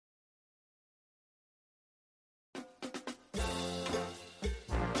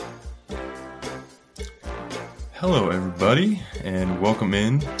Hello, everybody, and welcome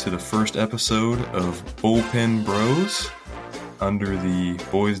in to the first episode of Bullpen Bros under the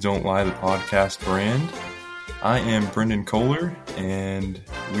Boys Don't Lie the podcast brand. I am Brendan Kohler, and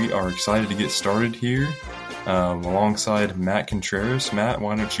we are excited to get started here alongside Matt Contreras. Matt,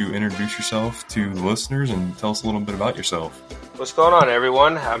 why don't you introduce yourself to the listeners and tell us a little bit about yourself? What's going on,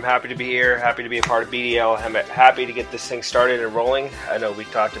 everyone? I'm happy to be here, happy to be a part of BDL. I'm happy to get this thing started and rolling. I know we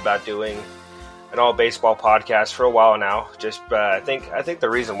talked about doing an all baseball podcast for a while now. I think the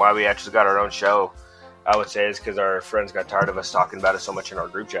reason why we actually got our own show, I would say, is because our friends got tired of us talking about it so much in our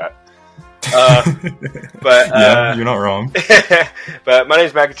group chat. Yeah, you're not wrong. But my name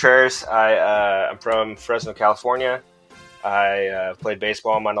is Matt Contreras. I'm from Fresno, California. I played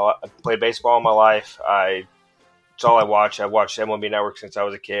baseball in my life. It's all I watch. I've watched MLB Network since I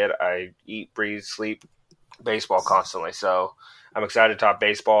was a kid. I eat, breathe, sleep baseball constantly. So I'm excited to talk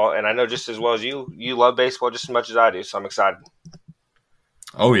baseball, and I know just as well as you love baseball just as much as I do, so I'm excited.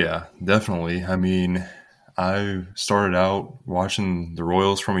 Oh, yeah, definitely. I mean, I started out watching the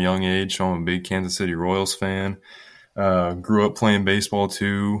Royals from a young age, so I'm a big Kansas City Royals fan. Grew up playing baseball,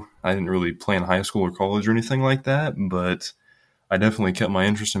 too. I didn't really play in high school or college or anything like that, but I definitely kept my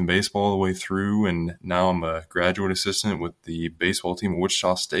interest in baseball all the way through, and now I'm a graduate assistant with the baseball team at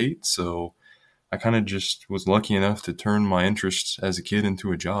Wichita State, so I kind of just was lucky enough to turn my interest as a kid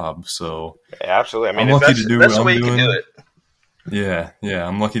into a job. So yeah, absolutely. I mean, I'm lucky to do that's what the way I'm you doing. can do it. Yeah,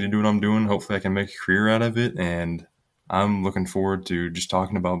 I'm lucky to do what I'm doing. Hopefully I can make a career out of it, and I'm looking forward to just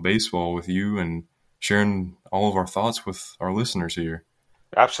talking about baseball with you and sharing all of our thoughts with our listeners here.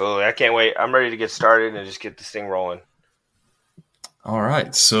 Absolutely. I can't wait. I'm ready to get started and just get this thing rolling. All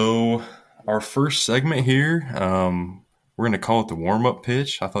right, so our first segment here, we're going to call it the warm-up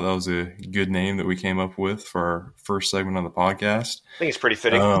pitch. I thought that was a good name that we came up with for our first segment on the podcast. I think it's pretty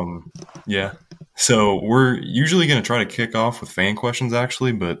fitting. Yeah. So we're usually going to try to kick off with fan questions,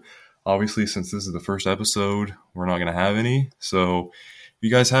 actually, but obviously since this is the first episode, we're not going to have any. So if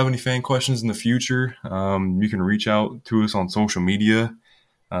you guys have any fan questions in the future, you can reach out to us on social media.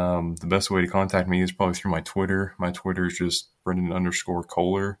 The best way to contact me is probably through my Twitter. My Twitter is just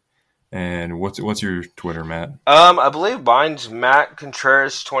Brendan_Kohler. And what's your Twitter, Matt? I believe mine's Matt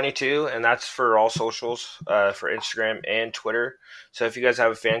Contreras 22, and that's for all socials, for Instagram and Twitter. So if you guys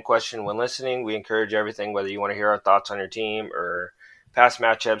have a fan question when listening, we encourage everything, whether you want to hear our thoughts on your team or past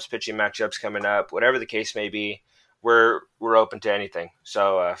matchups, pitching matchups coming up, whatever the case may be, we're open to anything.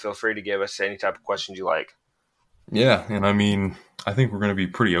 So feel free to give us any type of questions you like. Yeah, and I mean, I think we're going to be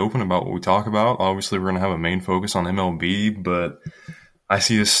pretty open about what we talk about. Obviously, we're going to have a main focus on MLB, but I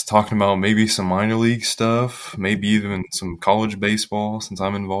see us talking about maybe some minor league stuff, maybe even some college baseball since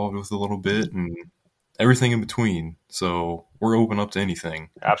I'm involved with a little bit, and everything in between. So we're open up to anything.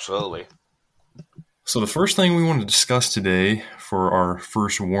 Absolutely. So the first thing we want to discuss today for our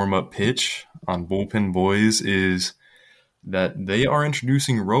first warm-up pitch on Bullpen Boys is that they are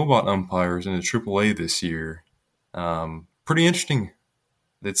introducing robot umpires into AAA this year. Pretty interesting.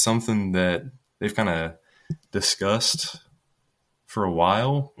 It's something that they've kind of discussed for a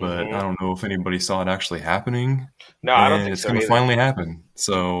while, but I don't know if anybody saw it actually happening. No, I don't think so. It's going to finally happen.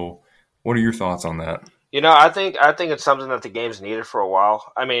 So, what are your thoughts on that? You know, I think it's something that the game's needed for a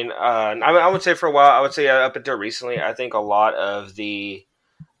while. I mean, I would say for a while. I would say up until recently, I think a lot of the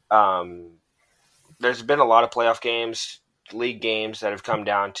there's been a lot of playoff games, league games that have come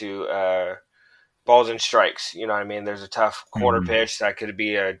down to balls and strikes. You know what I mean? There's a tough corner pitch that could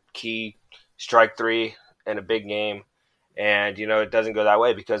be a key strike three in a big game. And, you know, it doesn't go that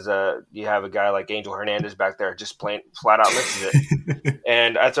way because you have a guy like Angel Hernandez back there just plain flat out misses it.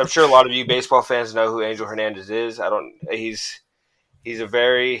 And I'm sure a lot of you baseball fans know who Angel Hernandez is. He's a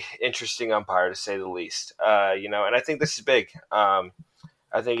very interesting umpire, to say the least. You know, and I think this is big. I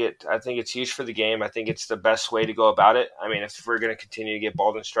think it's huge for the game. I think it's the best way to go about it. I mean, if we're going to continue to get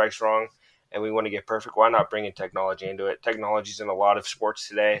balls and strikes wrong and we want to get perfect, why not bring in technology into it? Technology's in a lot of sports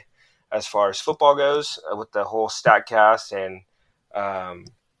today. As far as football goes, with the whole StatCast and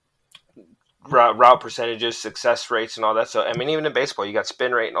route percentages, success rates, and all that. So, I mean, even in baseball, you got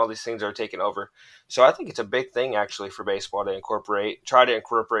spin rate and all these things are taking over. So, I think it's a big thing actually for baseball to try to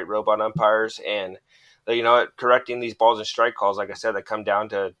incorporate robot umpires and, you know, correcting these balls and strike calls. Like I said, that come down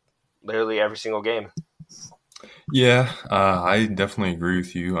to literally every single game. Yeah, I definitely agree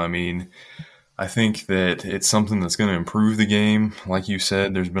with you. I mean, I think that it's something that's going to improve the game. Like you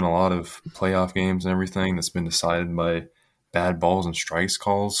said, there's been a lot of playoff games and everything that's been decided by bad balls and strikes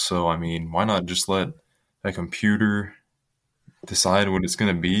calls. So, I mean, why not just let a computer decide what it's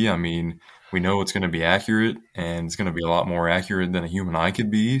going to be? I mean, we know it's going to be accurate, and it's going to be a lot more accurate than a human eye could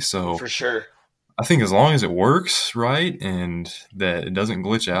be. So, for sure, I think as long as it works right and that it doesn't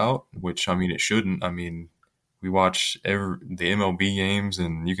glitch out, which I mean it shouldn't. I mean, we watch the MLB games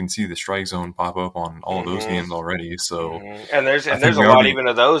and you can see the strike zone pop up on all of those Mm-hmm. games already. So Mm-hmm. And there's I think a we lot already, even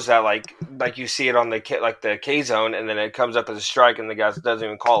of those that like you see it on the K zone, and then it comes up as a strike, and the guy doesn't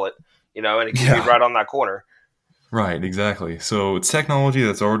even call it, and it could be yeah, right on that corner. right, exactly. So it's technology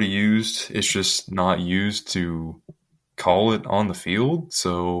that's already used. It's just not used to call it on the field.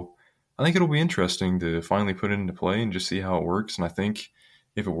 So I think it'll be interesting to finally put it into play and just see how it works. And I think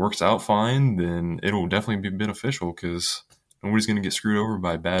if it works out fine, then it'll definitely be beneficial because nobody's going to get screwed over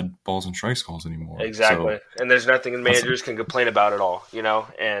by bad balls and strikes calls anymore. Exactly, So and there's nothing the that's managers can complain about at all,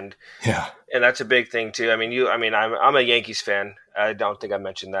 and yeah. that's a big thing too. I'm a Yankees fan. I don't think I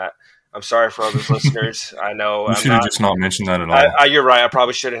mentioned that. I'm sorry for all those listeners. I know You I'm should have not. just not mentioned that at all. You're right. I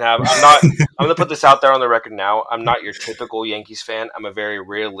probably shouldn't have. I'm not. I'm going to put this out there on the record now. I'm not your typical Yankees fan. I'm a very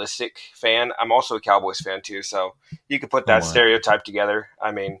realistic fan. I'm also a Cowboys fan too. So you could put Oh that my. stereotype together.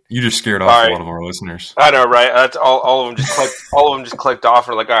 I mean, You just scared off a sorry. lot of our listeners. I know, right? That's all of them just clicked. All of them just clicked off.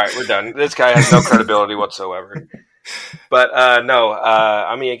 And are like, all right, we're done. This guy has no credibility whatsoever. But no,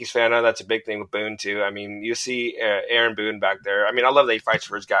 I'm a Yankees fan. I know that's a big thing with Boone too. I mean, you see Aaron Boone back there. I mean, I love that he fights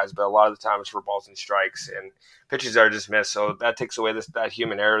for his guys, but a lot of the time it's for balls and strikes and pitches are just missed. So that takes away that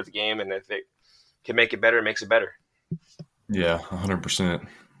human error of the game, and if it can make it better, it makes it better. Yeah, 100%.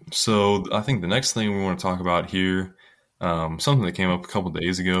 So I think the next thing we want to talk about here, something that came up a couple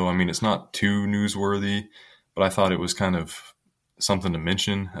days ago. I mean, it's not too newsworthy, but I thought it was kind of something to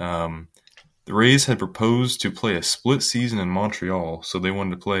mention. The Rays had proposed to play a split season in Montreal, so they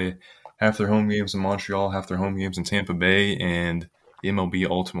wanted to play half their home games in Montreal, half their home games in Tampa Bay, and the MLB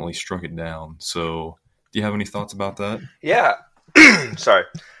ultimately struck it down. So, do you have any thoughts about that? Yeah. Sorry.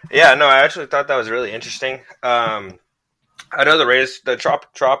 Yeah, no, I actually thought that was really interesting. I know the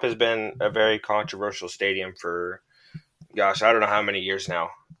Trop has been a very controversial stadium for, gosh, I don't know how many years now.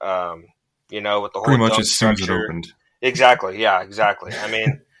 With the whole Pretty much dome as soon as it structure. opened. Exactly. Yeah, exactly. I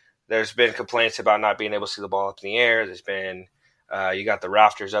mean, there's been complaints about not being able to see the ball up in the air. There's been, you got the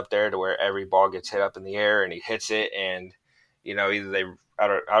rafters up there to where every ball gets hit up in the air and he hits it. And, either I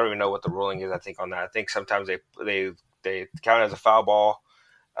don't even know what the ruling is, I think, on that. I think sometimes they count it as a foul ball.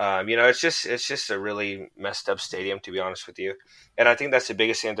 It's just a really messed up stadium, to be honest with you. And I think that's the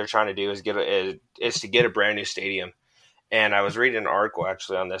biggest thing that they're trying to do is to get a brand new stadium. And I was reading an article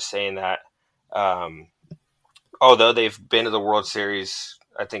actually on this saying that, although they've been to the World Series,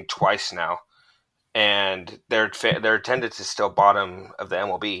 I think twice now, and their attendance is still bottom of the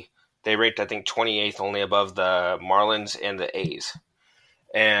MLB. They ranked, I think, 28th, only above the Marlins and the A's.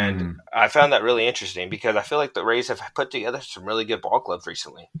 And Mm, I found that really interesting because I feel like the Rays have put together some really good ball clubs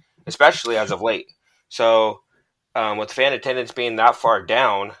recently, especially as of late. So with fan attendance being that far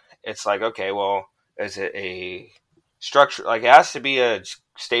down, it's like, okay, well, is it a structure? Like, it has to be a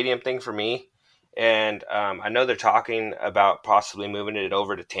stadium thing for me. And I know they're talking about possibly moving it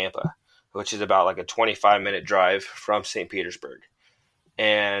over to Tampa, which is about like a 25-minute drive from St. Petersburg.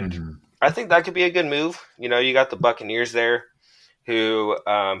 And mhm. I think that could be a good move. You got the Buccaneers there who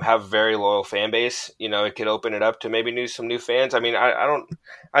have a very loyal fan base. It could open it up to maybe some new fans. I mean,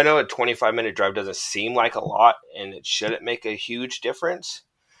 I know a 25-minute drive doesn't seem like a lot, and it shouldn't make a huge difference.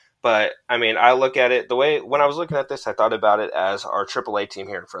 But I mean, I look at it the way when I was looking at this, I thought about it as our AAA team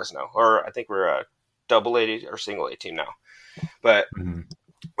here in Fresno, or I think we're a double A or single A team now. But Mhm.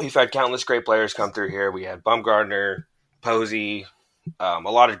 we've had countless great players come through here. We had Bumgardner, Posey, a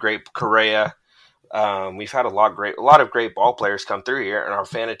lot of great Correa. We've had a lot of great ball players come through here, and our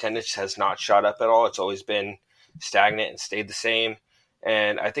fan attendance has not shot up at all. It's always been stagnant and stayed the same.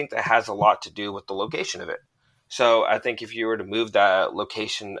 And I think that has a lot to do with the location of it. So I think if you were to move that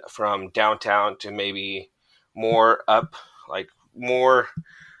location from downtown to maybe more up, like more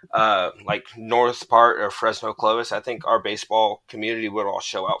like north part of Fresno Clovis, I think our baseball community would all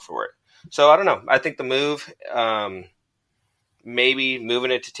show out for it. So I don't know. I think the move, maybe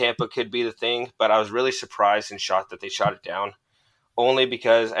moving it to Tampa could be the thing, but I was really surprised and shocked that they shot it down. Only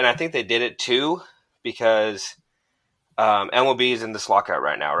because, and I think they did it too, because MLB is in this lockout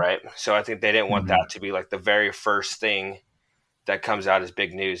right now, right? So I think they didn't want Mhm. that to be like the very first thing that comes out as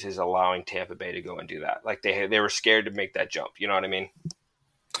big news is allowing Tampa Bay to go and do that. Like they were scared to make that jump. You know what I mean?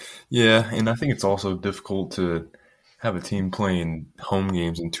 Yeah, and I think it's also difficult to have a team playing home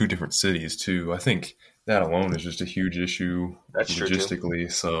games in two different cities too. I think that alone is just a huge issue That's true too.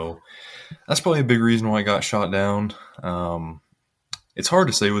 logistically. So that's probably a big reason why it got shot down. It's hard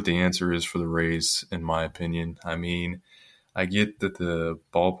to say what the answer is for the Rays, in my opinion. I mean, I get that the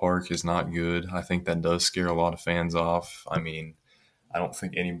ballpark is not good. I think that does scare a lot of fans off. I mean, I don't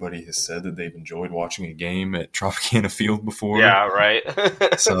think anybody has said that they've enjoyed watching a game at Tropicana Field before. Yeah, right.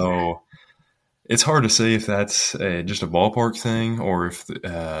 So it's hard to say if that's just a ballpark thing or if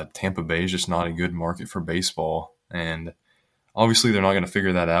Tampa Bay is just not a good market for baseball. And obviously they're not going to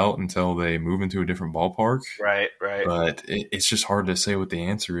figure that out until they move into a different ballpark. Right. But it's just hard to say what the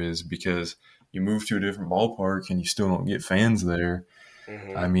answer is because you move to a different ballpark and you still don't get fans there.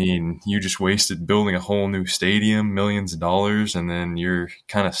 Mm-hmm. I mean, you just wasted building a whole new stadium, millions of dollars, and then you're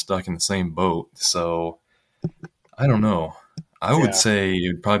kind of stuck in the same boat. So I don't know. I would say it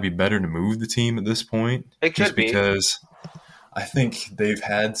would probably be better to move the team at this point. It could be. Because I think they've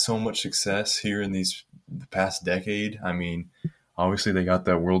had so much success here in the past decade. I mean, obviously they got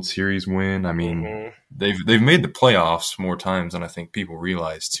that World Series win. I mean, they've made the playoffs more times than I think people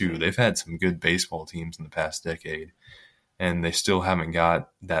realize too. They've had some good baseball teams in the past decade, and they still haven't got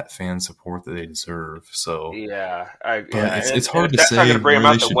that fan support that they deserve. So it's hard to say where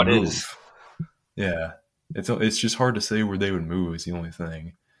they should move. Yeah, it's just hard to say where they would move is the only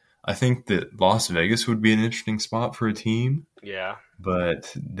thing. I think that Las Vegas would be an interesting spot for a team. Yeah,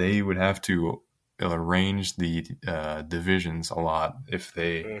 but they would have to arrange the divisions a lot if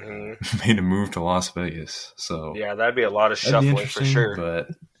they made a move to Las Vegas. So yeah, that'd be a lot of shuffling for sure. But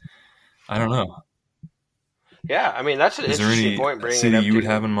I don't know. Yeah, I mean that's an interesting point. Is there any city you would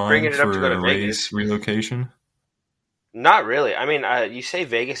have in mind for a Rays relocation? Not really. I mean, you say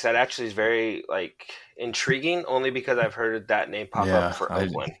Vegas, that actually is very intriguing. Only because I've heard that name pop up for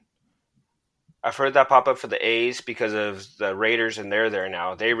Oakland. I've heard that pop up for the A's because of the Raiders, and they're there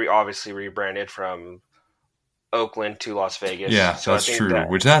now. They obviously rebranded from Oakland to Las Vegas. Yeah, so that's true.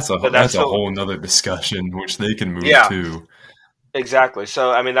 That's a whole nother discussion, which they can move to. Exactly.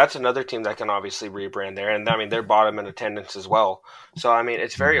 So, I mean, that's another team that can obviously rebrand there. And, I mean, they're bottom in attendance as well. So, I mean,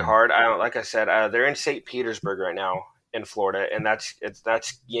 it's very hard. Like I said, they're in St. Petersburg right now in Florida, and that's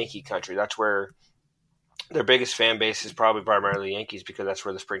Yankee country. That's where their biggest fan base is probably primarily Yankees because that's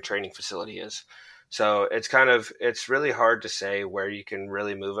where the spring training facility is. So, it's really hard to say where you can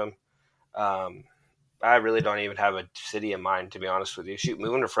really move them. I really don't even have a city in mind, to be honest with you. Shoot,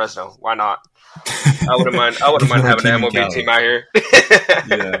 moving to Fresno. Why not? I wouldn't mind having an MLB team out here.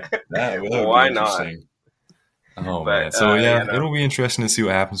 That would Why not? Oh, man. So, it'll be interesting to see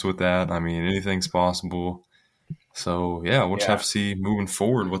what happens with that. I mean, anything's possible. So, we'll just have to see moving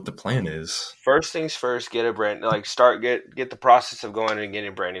forward what the plan is. First things first, get the process of going and getting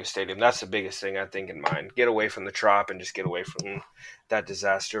a brand new stadium. That's the biggest thing, I think, in mind. Get away from the Trop and just get away from that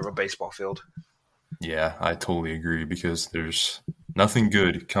disaster of a baseball field. Yeah, I totally agree because there's nothing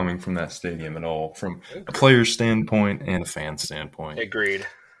good coming from that stadium at all from a player's standpoint and a fan standpoint. Agreed.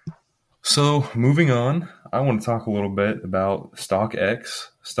 So, moving on, I want to talk a little bit about StockX.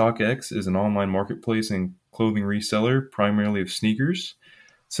 StockX is an online marketplace and clothing reseller, primarily of sneakers.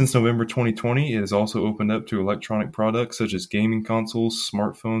 Since November 2020, it has also opened up to electronic products such as gaming consoles,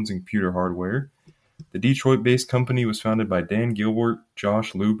 smartphones, and computer hardware. The Detroit-based company was founded by Dan Gilbert,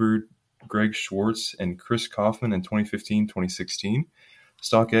 Josh Lubert, Greg Schwartz, and Chris Kaufman in 2015-2016.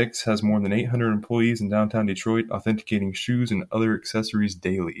 StockX has more than 800 employees in downtown Detroit, authenticating shoes and other accessories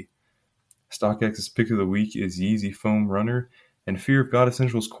daily. StockX's pick of the week is Yeezy Foam Runner and Fear of God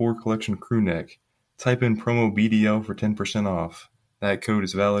Essentials Core Collection Crew Neck. Type in promo BDL for 10% off. That code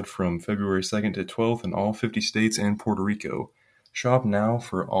is valid from February 2nd to 12th in all 50 states and Puerto Rico. Shop now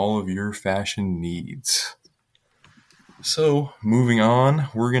for all of your fashion needs. So, moving on,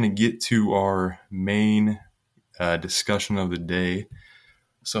 we're going to get to our main discussion of the day.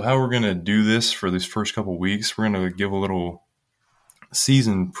 So, how we're going to do this for these first couple weeks, we're going to give a little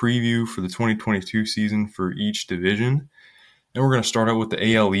season preview for the 2022 season for each division. And we're going to start out with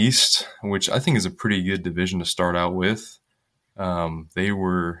the AL East, which I think is a pretty good division to start out with. They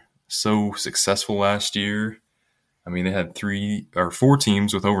were so successful last year. I mean, they had 4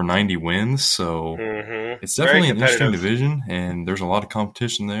 teams with over 90 wins, so it's definitely an interesting division, and there's a lot of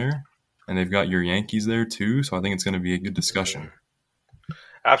competition there, and they've got your Yankees there too, so I think it's going to be a good discussion.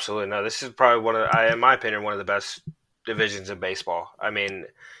 Absolutely. No, this is probably in my opinion, one of the best divisions in baseball. I mean,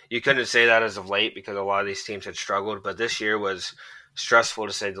 you couldn't say that as of late because a lot of these teams had struggled, but this year was stressful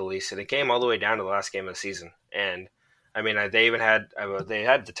to say the least, and it came all the way down to the last game of the season. And I mean, they even had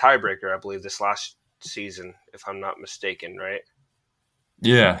the tiebreaker, I believe, this last season, if I'm not mistaken, right?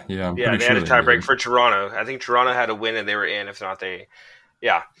 Yeah, they had a tiebreak for Toronto. I think Toronto had a win and they were in. If not,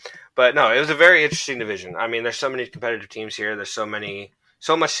 but no, it was a very interesting division. I mean, there's so many competitive teams here. There's so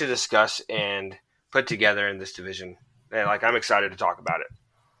much to discuss and put together in this division, and I'm excited to talk about it.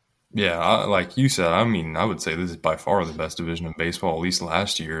 Yeah, like you said, I mean, I would say this is by far the best division of baseball, at least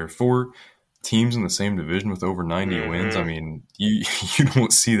last year, for teams in the same division with over 90 wins. I Mm-hmm. mean, you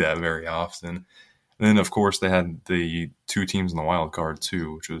don't see that very often. And then, of course, they had the two teams in the wild card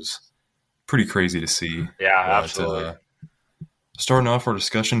too, which was pretty crazy to see. Yeah, But absolutely. starting off our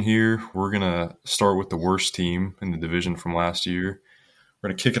discussion here, we're gonna start with the worst team in the division from last year. We're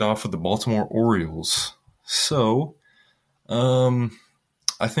gonna kick it off with the Baltimore Orioles. So, um,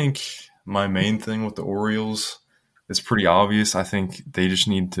 I think my main thing with the Orioles is pretty obvious. I think they just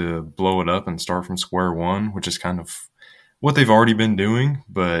need to blow it up and start from square one, which is kind of what they've already been doing,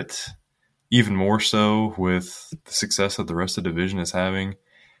 but even more so with the success that the rest of the division is having.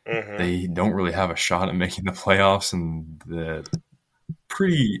 Mm-hmm. They don't really have a shot at making the playoffs in the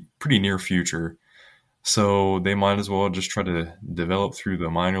pretty near future. So they might as well just try to develop through the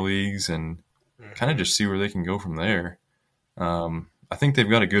minor leagues and kind of Mm-hmm. just see where they can go from there. I think they've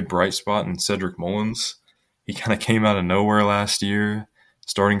got a good bright spot in Cedric Mullins. He kind of came out of nowhere last year,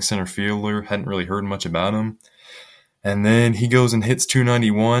 starting center fielder. Hadn't really heard much about him. And then he goes and hits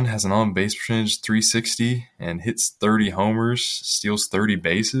 291, has an on base percentage 360, and hits 30 homers, steals 30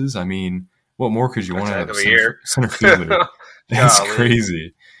 bases. I mean, what more could you That's want a out heck of a of a year. center fielder? That's Golly.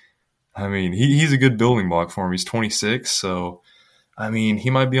 crazy. I mean, he's a good building block for him. He's 26, so I mean, he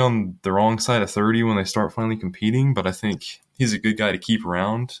might be on the wrong side of 30 when they start finally competing, but I think he's a good guy to keep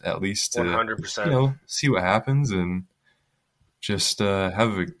around, at least to, 100%. see what happens and just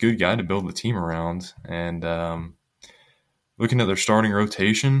have a good guy to build the team around. And looking at their starting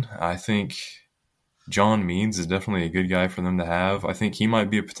rotation, I think John Means is definitely a good guy for them to have. I think he might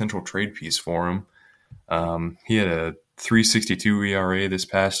be a potential trade piece for him. He had a 3.62 ERA this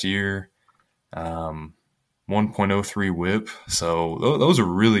past year. 1.03 whip. So those are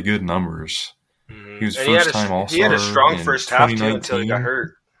really good numbers. He was Mm-hmm. And first time All he had a Star strong in first half too until he got 2019.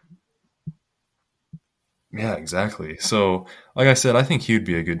 hurt. Yeah, exactly. So, like I said, I think he would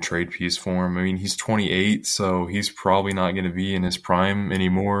be a good trade piece for him. I mean, he's 28, so he's probably not going to be in his prime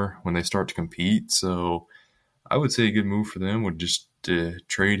anymore when they start to compete. So, I would say a good move for them would just to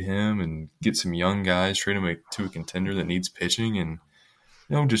trade him and get some young guys, trade him to a contender that needs pitching,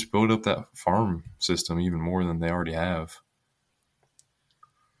 and just build up that farm system even more than they already have.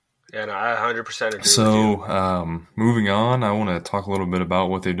 Yeah, no, I 100% agree with you. So, moving on, I want to talk a little bit about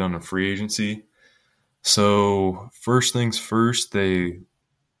what they've done in free agency. So, first things first, they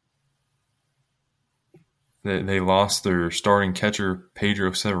lost their starting catcher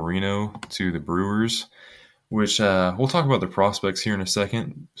Pedro Severino to the Brewers, which we'll talk about the prospects here in a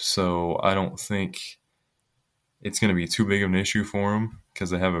second. So, I don't think it's going to be too big of an issue for them because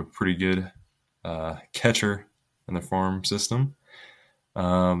they have a pretty good catcher in the farm system.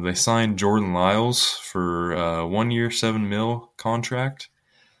 They signed Jordan Lyles for a 1 year, $7 million contract.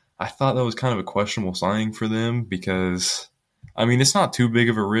 I thought that was kind of a questionable signing for them because, I mean, it's not too big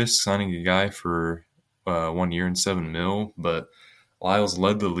of a risk signing a guy for 1 year and $7 million, but Lyles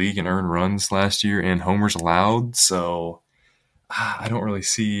led the league in earned runs last year and homers allowed, so I don't really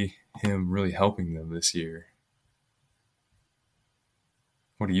see him really helping them this year.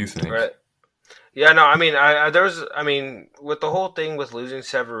 What do you Right. think? Yeah, no, I mean, I mean, with the whole thing with losing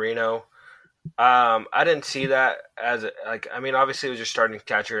Severino, I didn't see that as like. I mean, obviously it was your starting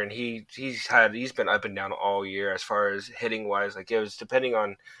catcher, and he's been up and down all year as far as hitting wise. Like it was depending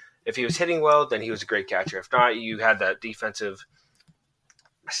on if he was hitting well, then he was a great catcher. If not, you had that defensive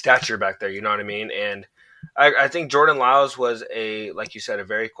stature back there. You know what I mean? And I think Jordan Lyles was like you said, a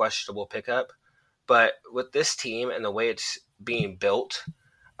very questionable pickup. But with this team and the way it's being built,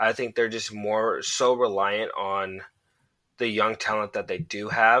 I think they're just more so reliant on the young talent that they do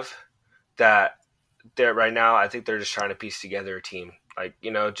have that they're right now. I think they're just trying to piece together a team. Like,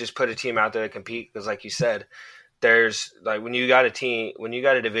 just put a team out there to compete because, like you said, there's like when you got a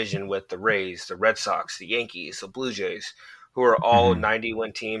division with the Rays, the Red Sox, the Yankees, the Blue Jays, who are all Hmm.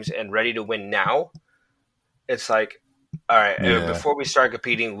 90-win teams and ready to win now. It's like, all right, Yeah, before we start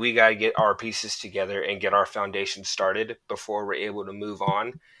competing, we got to get our pieces together and get our foundation started before we're able to move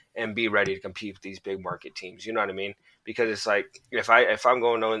on and be ready to compete with these big market teams. You know what I mean? Because it's like if I'm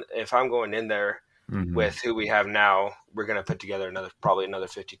going in there hmm. with who we have now, we're gonna put together probably another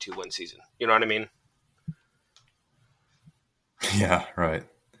 52 win season. You know what I mean? Yeah, right.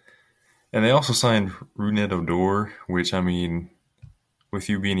 And they also signed Rougned Odor, which, I mean, with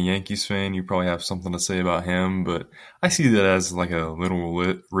you being a Yankees fan, you probably have something to say about him, but I see that as like a little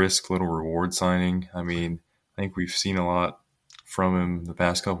risk, little reward signing. I mean, I think we've seen a lot from him the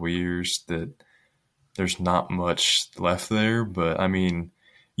past couple of years that there's not much left there, but I mean,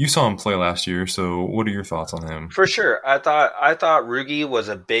 you saw him play last year, so what are your thoughts on him? For sure. I thought Rugi was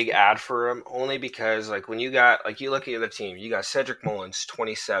a big ad for him only because like when you got like you look at the team, you got Cedric Mullins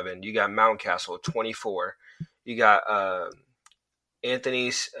 27, you got Mountcastle 24, you got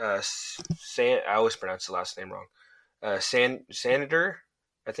Anthony I always pronounce the last name wrong. Sanader,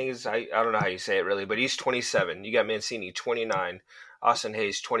 I think I don't know how you say it really, but he's 27. You got Mancini 29, Austin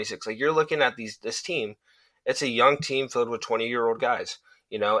Hayes 26. Like you're looking at this team, it's a young team filled with 20-year-old guys,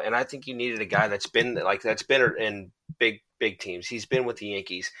 and I think you needed a guy that's been in big teams. He's been with the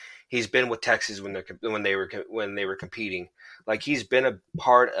Yankees. He's been with Texas when they were competing. Like he's been a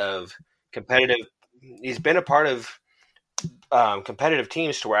part of competitive. He's been a part of competitive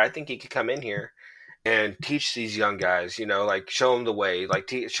teams to where I think he could come in here and teach these young guys, like show them the way,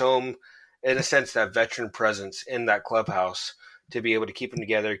 like show them in a sense that veteran presence in that clubhouse to be able to keep them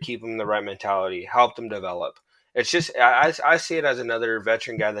together, keep them in the right mentality, help them develop. It's just I see it as another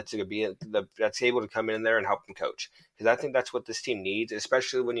veteran guy that's going to be that's able to come in there and help them coach, because I think that's what this team needs,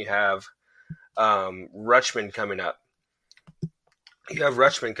 especially when you have Rutschman coming up. You have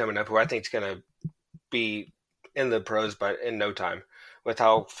Rutschman coming up, who I think is going to be in the pros, but in no time, with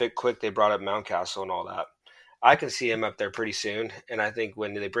how quick they brought up Mountcastle and all that. I can see him up there pretty soon, and I think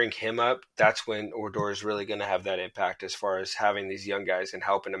when they bring him up, that's when Odor is really going to have that impact as far as having these young guys and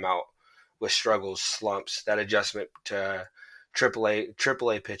helping them out with struggles, slumps, that adjustment to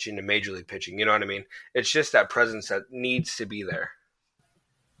AAA pitching to Major League pitching. You know what I mean? It's just that presence that needs to be there.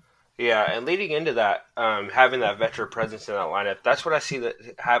 Yeah, and leading into that, having that veteran presence in that lineup, that's what I see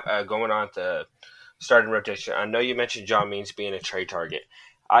going on at the starting rotation. I know you mentioned John Means being a trade target.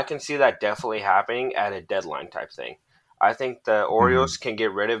 I can see that definitely happening at a deadline type thing. I think the Orioles can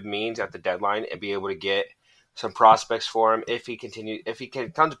get rid of Means at the deadline and be able to get some prospects for him if he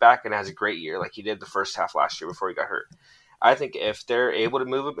comes back and has a great year like he did the first half last year before he got hurt. I think if they're able to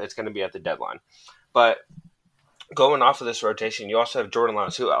move him, it's going to be at the deadline. But going off of this rotation, you also have Jordan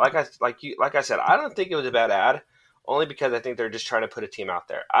Lyles, who, like I said, I don't think it was a bad ad, only because I think they're just trying to put a team out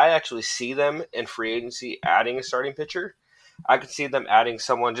there. I actually see them in free agency adding a starting pitcher. I could see them adding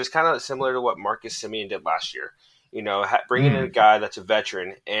someone just kind of similar to what Marcus Semien did last year. Bringing in a guy that's a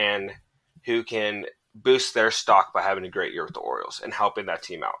veteran and who can boost their stock by having a great year with the Orioles and helping that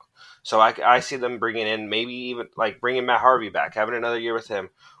team out. So I see them bringing in maybe even like bringing Matt Harvey back, having another year with him.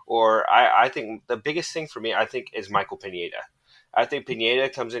 Or I think the biggest thing for me, I think, is Michael Pineda. I think Pineda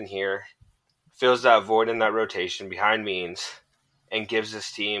comes in here, fills that void in that rotation behind Means, and gives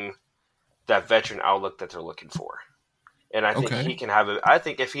this team that veteran outlook that they're looking for. And I think he can have it. I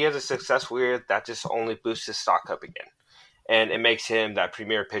think if he has a successful year, that just only boosts his stock up again. And it makes him that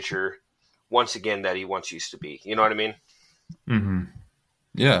premier pitcher once again that he once used to be. You know what I mean? Mm-hmm.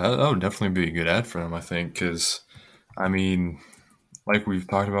 Yeah, that would definitely be a good ad for him, I think, because, I mean, like we've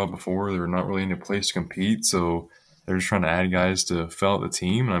talked about before, they're not really in a place to compete, so they're just trying to add guys to fill out the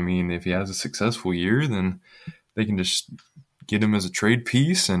team. And I mean, if he has a successful year, then they can just get him as a trade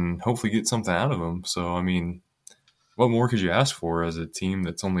piece and hopefully get something out of him. So, I mean, what more could you ask for as a team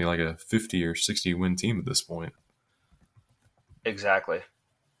that's only like a 50 or 60 win team at this point? Exactly.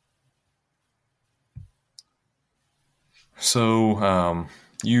 So,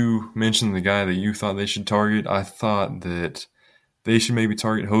 you mentioned the guy that you thought they should target. I thought that they should maybe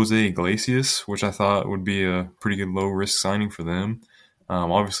target Jose Iglesias, which I thought would be a pretty good low-risk signing for them.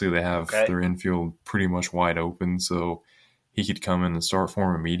 Obviously, they have their infield pretty much wide open, so he could come in and start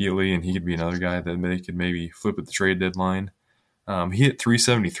for them immediately, and he could be another guy that they could maybe flip at the trade deadline. He hit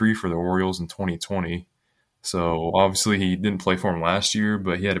 373 for the Orioles in 2020, so obviously he didn't play for them last year,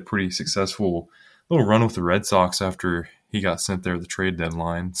 but he had a pretty successful little run with the Red Sox after he got sent there at the trade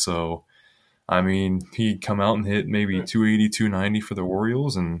deadline. So, I mean, he'd come out and hit maybe 280, 290 for the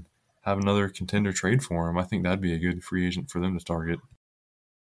Orioles and have another contender trade for him. I think that'd be a good free agent for them to target.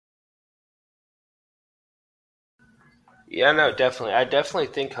 Yeah, no, definitely. I definitely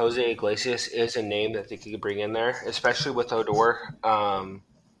think Jose Iglesias is a name that they could bring in there, especially with Odor.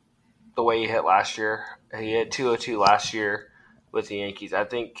 The way he hit last year, he hit 202 last year with the Yankees. I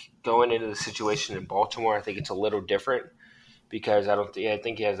think going into the situation in Baltimore, I think it's a little different because I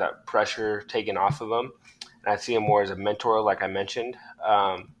think he has that pressure taken off of him, and I see him more as a mentor, like I mentioned.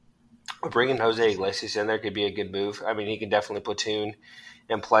 Bringing Jose Iglesias in there could be a good move. I mean, he can definitely platoon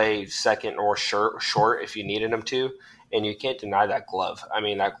and play second or short if you needed him to. And you can't deny that glove. I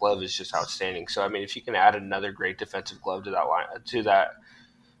mean, that glove is just outstanding. So, I mean, if you can add another great defensive glove to that line, to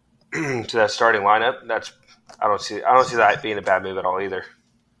that starting lineup, I don't see that being a bad move at all either.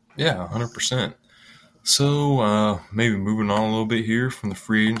 Yeah, 100%. So maybe moving on a little bit here from the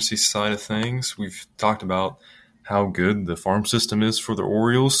free agency side of things, we've talked about how good the farm system is for the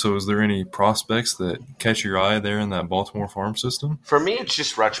Orioles. So is there any prospects that catch your eye there in that Baltimore farm system? For me, it's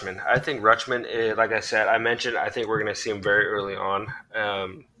just Rutschman. I think Rutschman, like I said, I mentioned, I think we're going to see him very early on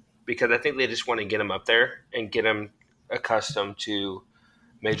because I think they just want to get him up there and get him accustomed to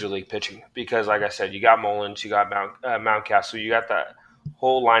major league pitching. Because, like I said, you got Mullins, you got Mountcastle, you got that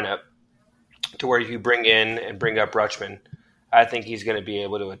whole lineup to where if you bring in and bring up Rutschman, I think he's going to be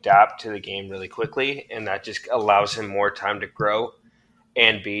able to adapt to the game really quickly, and that just allows him more time to grow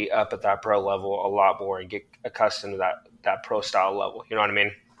and be up at that pro level a lot more and get accustomed to that pro style level. You know what I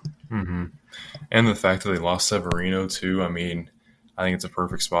mean? Mm-hmm. And the fact that they lost Severino too. I mean, I think it's a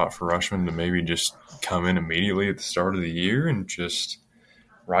perfect spot for Rutschman to maybe just come in immediately at the start of the year and just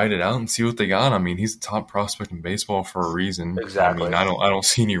ride it out and see what they got. I mean, he's the top prospect in baseball for a reason. Exactly. I mean, I don't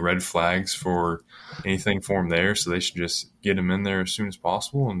see any red flags for anything for him there, so they should just get him in there as soon as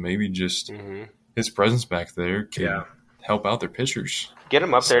possible and maybe just his presence back there can help out their pitchers. Get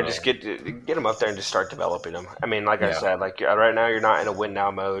him up there and just get him up there and just start developing them. I mean, like I said, like right now you're not in a win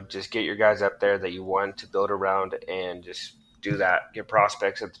now mode. Just get your guys up there that you want to build around and just do that. Get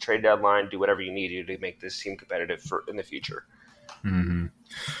prospects at the trade deadline. Do whatever you need to make this team competitive in the future. Mm-hmm.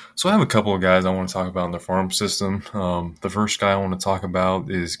 So I have a couple of guys I want to talk about in the farm system. The first guy I want to talk about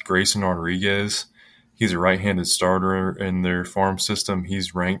is Grayson Rodriguez. He's a right-handed starter in their farm system.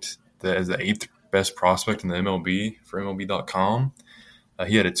 He's ranked as the 8th best prospect in the MLB for MLB.com.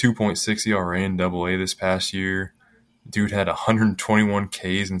 He had a 2.6 ERA in Double-A this past year. Dude had 121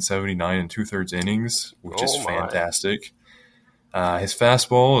 Ks in 79 2/3 innings, which is fantastic. His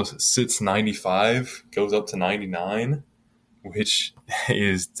fastball sits 95, goes up to 99, which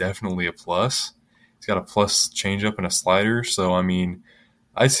is definitely a plus. He's got a plus changeup and a slider. So, I mean,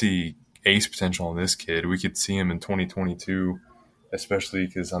 I see ace potential on this kid. We could see him in 2022, especially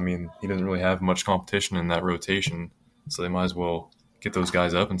because, I mean, he doesn't really have much competition in that rotation. So they might as well get those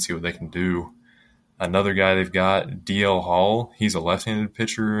guys up and see what they can do. Another guy they've got, DL Hall. He's a left-handed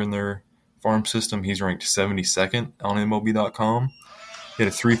pitcher in their farm system. He's ranked 72nd on MLB.com. He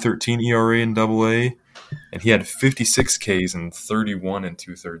had a 3.13 ERA in Double-A, and he had 56 Ks in 31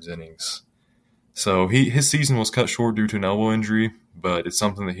 2/3 innings. So his season was cut short due to an elbow injury, but it's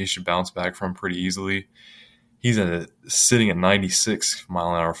something that he should bounce back from pretty easily. He's sitting at 96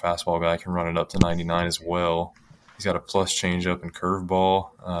 mile-an-hour fastball guy, can run it up to 99 as well. He's got a plus changeup and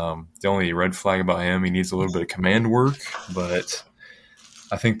curveball. The only red flag about him, he needs a little bit of command work, but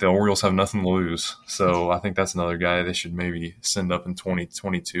I think the Orioles have nothing to lose. So I think that's another guy they should maybe send up in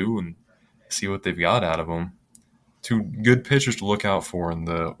 2022 and see what they've got out of him. Two good pitchers to look out for in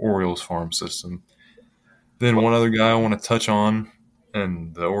the Orioles farm system. Then one other guy I want to touch on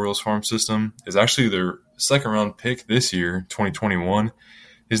in the Orioles farm system is actually their second-round pick this year, 2021.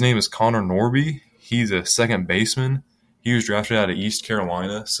 His name is Connor Norby. He's a second baseman. He was drafted out of East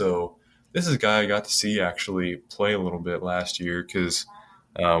Carolina. So this is a guy I got to see actually play a little bit last year because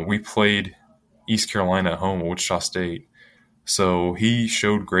we played East Carolina at home at Wichita State. So he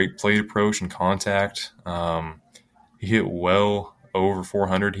showed great plate approach and contact. He hit well over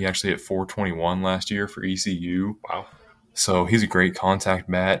 400. He actually hit 421 last year for ECU. Wow. So he's a great contact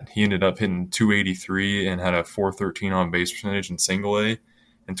bat. He ended up hitting 283 and had a 413 on base percentage in single A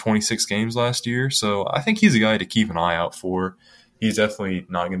in 26 games last year. So I think he's a guy to keep an eye out for. He's definitely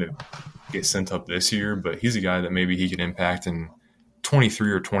not going to get sent up this year, but he's a guy that maybe he could impact in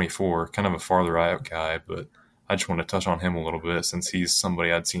 23 or 24, kind of a farther out guy. But I just want to touch on him a little bit since he's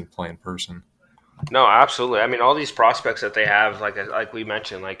somebody I'd seen play in person. No, absolutely. I mean, all these prospects that they have, like we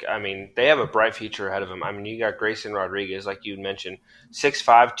mentioned, they have a bright future ahead of them. I mean, you got Grayson Rodriguez, like you mentioned,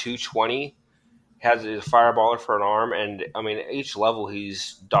 6'5", 220, has a fireballer for an arm, and I mean, each level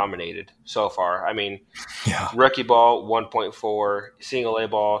he's dominated so far. I mean, rookie ball 1.4, single A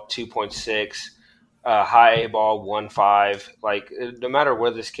ball 2.6, high A ball 1.5. Like, no matter where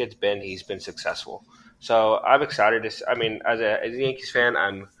this kid's been, he's been successful. So I'm excited to. I mean, as a Yankees fan,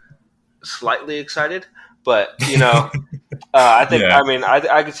 I'm slightly excited, but I think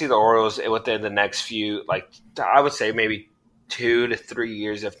I could see the Orioles within the next few, I would say maybe 2 to 3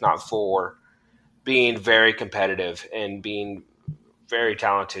 years, if not 4, being very competitive and being very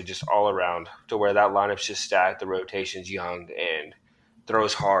talented just all around, to where that lineup's just stacked, the rotation's young and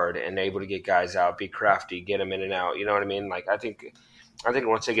throws hard and able to get guys out, be crafty, get them in and out. You know what I mean? Like, I think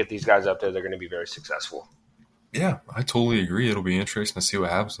once they get these guys up there, they're going to be very successful. Yeah, I totally agree. It'll be interesting to see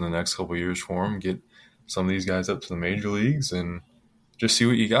what happens in the next couple of years for them. Get some of these guys up to the major leagues and just see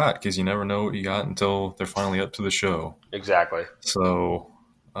what you got, because you never know what you got until they're finally up to the show. Exactly. So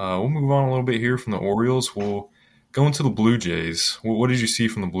we'll move on a little bit here from the Orioles. We'll go into the Blue Jays. What did you see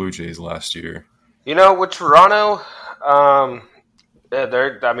from the Blue Jays last year? With Toronto, I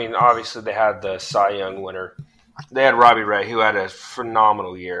mean, obviously they had the Cy Young winner. They had Robbie Ray, who had a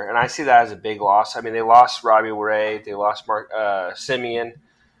phenomenal year, and I see that as a big loss. I mean, they lost Robbie Ray, they lost Mark Simeon,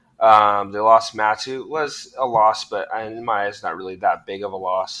 they lost Matsu. It was a loss, but in my eyes, not really that big of a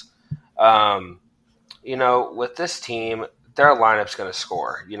loss. Um, with this team, their lineup's going to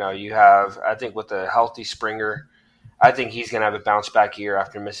score. You have, I think, with a healthy Springer, I think he's going to have a bounce back year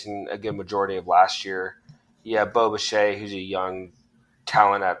after missing a good majority of last year. Yeah, Bo Bichette, who's a young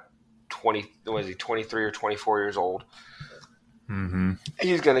talent at 23 or 24 years old. Mm-hmm.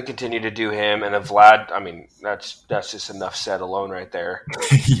 He's going to continue to do him, and then Vlad. I mean, that's just enough said alone right there.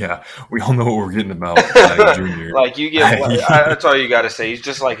 Yeah, we all know what we're getting about Vlad Jr. Like you get, that's all you got to say. He's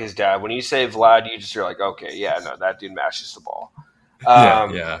just like his dad. When you say Vlad, you're like, okay, yeah, no, that dude mashes the ball.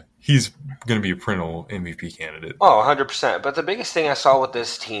 Yeah, he's going to be a perennial MVP candidate. Oh, 100%. But the biggest thing I saw with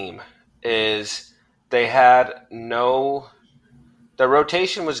this team is they had the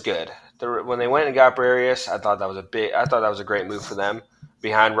rotation was good. When they went and got Barrios, I thought that was a great move for them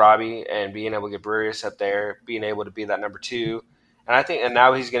behind Robbie, and being able to get Barrios up there, being able to be that number 2. And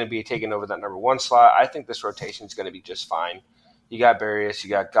now he's going to be taking over that number 1 slot. I think this rotation is going to be just fine. You got Barrios, you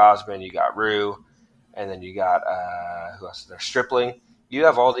got Gosman, you got Rue, and then you got who else is there? Stripling. You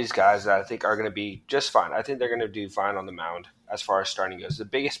have all these guys that I think are going to be just fine. I think they're going to do fine on the mound as far as starting goes. The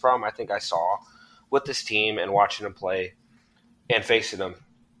biggest problem I think I saw with this team and watching them play and facing them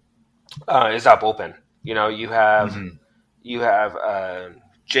is that bullpen. You have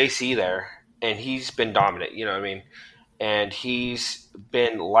JC there, and he's been dominant. You know what I mean? And he's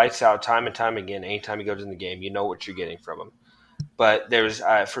been lights out time and time again. Anytime he goes in the game, you know what you're getting from him. But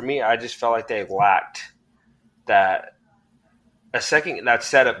for me, I just felt like they lacked that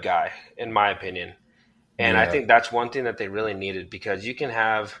setup guy, in my opinion. And I think that's one thing that they really needed, because you can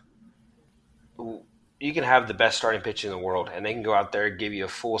have the best starting pitcher in the world, and they can go out there and give you a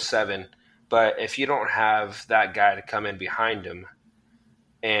full 7. But if you don't have that guy to come in behind him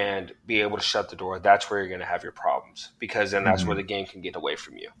and be able to shut the door, that's where you're going to have your problems, because then that's where the game can get away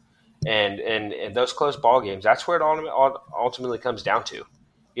from you. And in those close ball games, that's where it ultimately comes down to.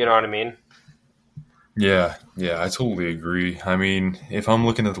 You know what I mean? Yeah, I totally agree. I mean, if I'm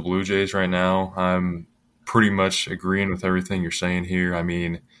looking at the Blue Jays right now, I'm pretty much agreeing with everything you're saying here. I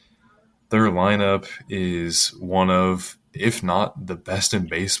mean, their lineup is one of, if not the best in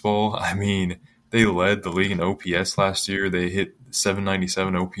baseball. I mean, they led the league in OPS last year. They hit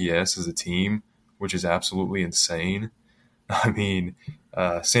 797 OPS as a team, which is absolutely insane. I mean,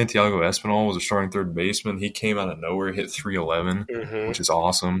 Santiago Espinal was a starting third baseman. He came out of nowhere, hit 311, which is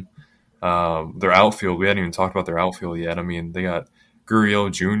awesome. Their outfield, we hadn't even talked about their outfield yet. I mean, they got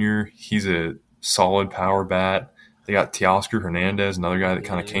Gurriel Jr., he's a solid power bat. They got Teoscar Hernandez, another guy that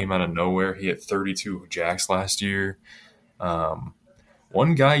kind of came out of nowhere. He had 32 jacks last year.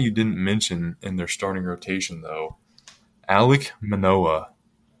 One guy you didn't mention in their starting rotation, though, Alek Manoah.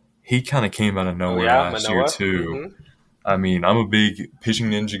 He kind of came out of nowhere last year, too. I mean, I'm a big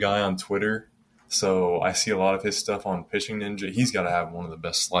Pitching Ninja guy on Twitter, so I see a lot of his stuff on Pitching Ninja. He's got to have one of the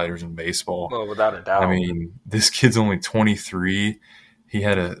best sliders in baseball. Well, without a doubt. I mean, this kid's only 23. He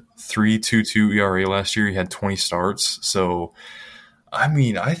had a 3.22 ERA last year. He had 20 starts. So, I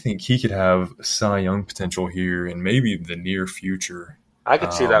mean, I think he could have Cy Young potential here in maybe the near future. I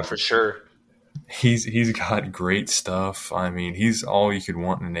could see that for sure. He's got great stuff. I mean, he's all you could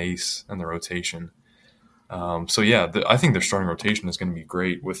want in an ace in the rotation. I think their starting rotation is going to be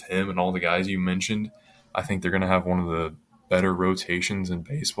great with him and all the guys you mentioned. I think they're going to have one of the better rotations in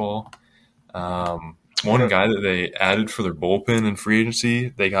baseball. One guy that they added for their bullpen in free agency,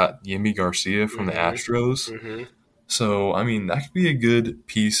 they got Yimi Garcia from the Astros. So, I mean, that could be a good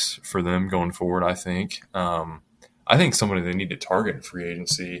piece for them going forward, I think. I think somebody they need to target in free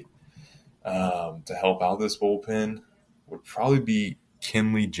agency to help out this bullpen would probably be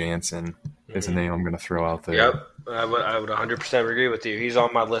Kenley Jansen. Is a name I'm going to throw out there. Yep, I would 100% agree with you. He's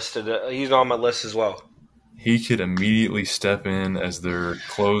on my list. He's on my list as well. He could immediately step in as their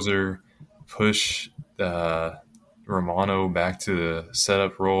closer, push Romano back to the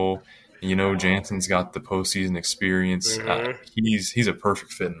setup role. You know, Jansen's got the postseason experience. He's a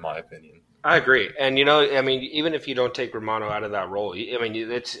perfect fit in my opinion. I agree, and I mean, even if you don't take Romano out of that role, I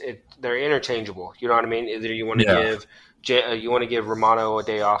mean, they're interchangeable. You know what I mean? Either you want to give Romano a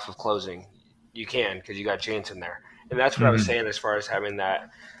day off of closing. You can, because you got Jansen there. And that's what I was saying as far as having that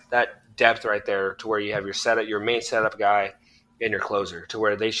depth right there, to where you have your main setup guy and your closer, to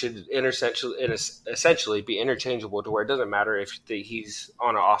where they should essentially be interchangeable, to where it doesn't matter if he's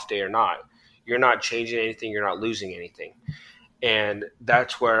on an off day or not. You're not changing anything. You're not losing anything. and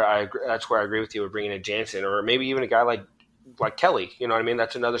that's where I agree with you with bringing in Jansen, or maybe even a guy like Kelly. You know what I mean?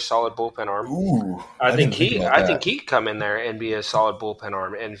 That's another solid bullpen arm. Ooh, I didn't think about I think that. he could come in there and be a solid bullpen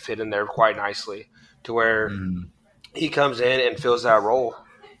arm and fit in there quite nicely to where Mm, he comes in and fills that role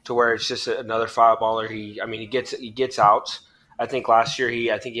to where it's just another five baller. He gets outs. I think last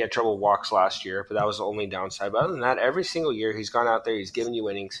year I think he had trouble walks last year, but that was the only downside. But other than that, every single year he's gone out there, he's given you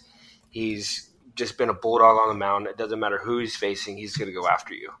innings. He's just been a bulldog on the mound. It doesn't matter who he's facing, he's going to go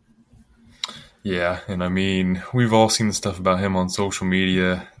after you. yeah, and I mean, we've all seen the stuff about him on social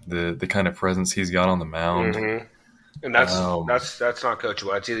media, the kind of presence he's got on the mound. Mm-hmm. And Um, that's not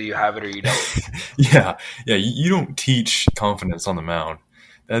coachable. It's either you have it or you don't. yeah, yeah, you don't teach confidence on the mound.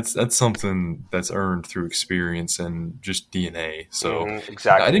 That's something that's earned through experience and just DNA. So Mm-hmm.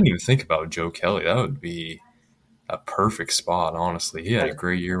 I Exactly. didn't even think about Joe Kelly. That would be a perfect spot, honestly. He had a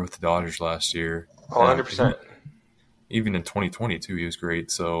great year with the Dodgers last year. 100%. Even in 2022, he was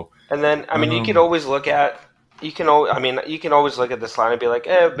great. So, And then, I mean, um, you can always look at this line and be like,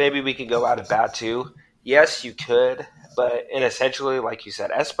 maybe we could go out at bat too. Yes, you could, but and essentially, like you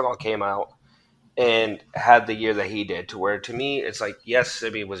said, Espinal came out and had the year that he did, to where to me it's like, yes, I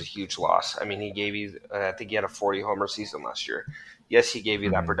mean, it was a huge loss. I mean, he gave you, I think he had a 40 homer season last year. Yes, he gave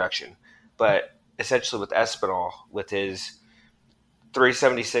you that mhm, production, but essentially with Espinal, with his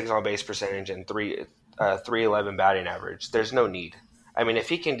 376 on base percentage and 311 batting average, there's no need. I mean, if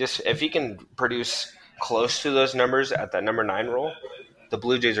he can produce close to those numbers at that number 9 role, the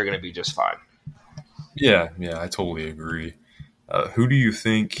Blue Jays are going to be just fine. yeah, yeah, I totally agree. Who do you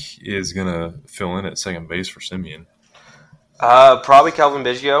think is gonna fill in at second base for Simeon? Probably Kelvin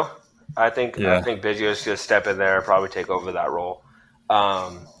Biggio. I Yeah, think Biggio is going to step in there and probably take over that role.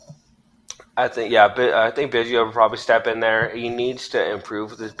 Um, I think Biggio will probably step in there. He needs to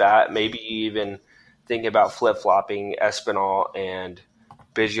improve with his bat. Maybe even think about flip flopping Espinal and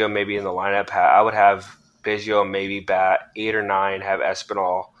Biggio maybe in the lineup. I would have Biggio maybe bat 8 or 9, have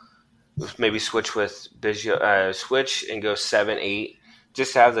Espinal maybe switch with Biggio, switch and go 7, 8.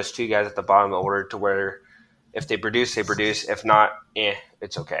 Just to have those two guys at the bottom of the order to where if they produce, they produce. If not,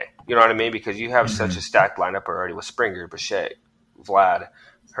 it's okay. You know what I mean? Because you have such a mhm, stacked lineup already with Springer, Bichette, Vlad,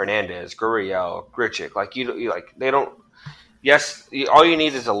 Hernandez, Gurriel, Grichuk. You like they don't. Yes, all you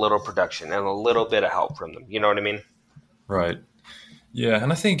need is a little production and a little bit of help from them. You know what I mean? right. Yeah,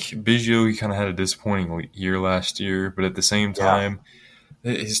 and I think Biggio, he kind of had a disappointing year last year, but at the same Yeah, time,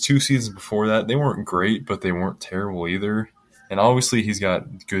 his 2 seasons before that, they weren't great, but they weren't terrible either. And obviously, he's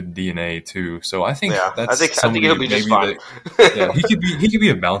got good DNA too. So I think yeah. that's I think he'll somebody be just maybe fine. that, yeah, he could be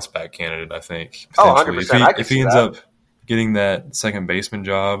a bounce back candidate. I think Oh, 100 potentially percent. I can if he see ends that. up getting that second baseman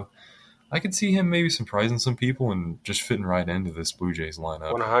job, I could see him maybe surprising some people and just fitting right into this Blue Jays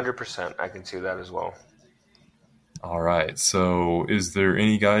lineup. 100%. I can see that as well. All right. So, is there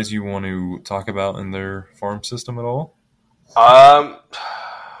any guys you want to talk about in their farm system at all? Um,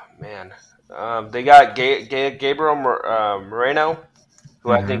 man, they got Gabriel Moreno,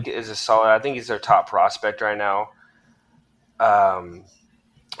 who I Mm-hmm. think is a solid. I think he's their top prospect right now. Um,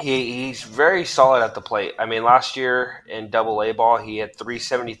 he's very solid at the plate. I mean, last year in Double A ball, he had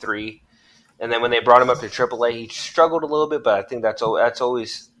 373, and then when they brought him up to Triple A, he struggled a little bit. But I think that's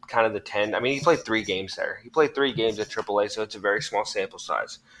always kind of the 10. I mean, he played 3 games there. He played 3 games at Triple A, so it's a very small sample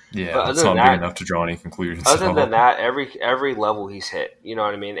size. Yeah, But that's not big enough to draw any conclusions at all. every level he's hit, you know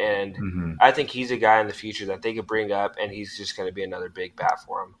what I mean. And Mm-hmm. I think he's a guy in the future that they could bring up, and he's just going to be another big bat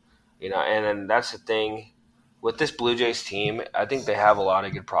for him, you know. And then that's the thing with this Blue Jays team. I think they have a lot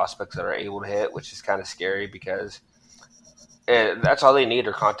of good prospects that are able to hit, which is kind of scary because that's all they need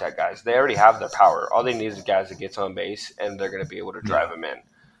are contact guys. They already have their power. All they need is guys that gets on base, and they're going to be able to drive Yeah, them in.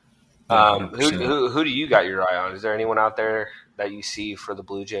 yeah, 100%. Who do you got your eye on? Is there anyone out there that you see for the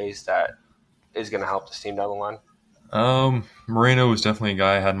Blue Jays that is going to help this team down the line? Moreno was definitely a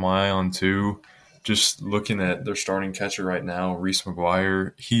guy I had my eye on too. Just looking at their starting catcher right now, Reese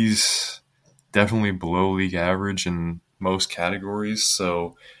McGuire, he's definitely below league average in most categories.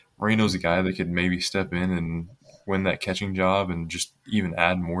 So Moreno's a guy that could maybe step in and win that catching job and just even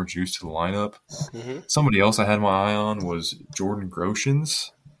add more juice to the lineup. Mm-hmm. Somebody else I had my eye on was Jordan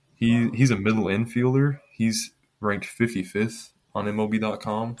Groshans. He's a middle infielder. He's ranked 55th on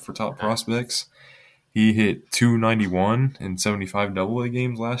MLB.com for top Okay. prospects. He hit 291 in 75 AA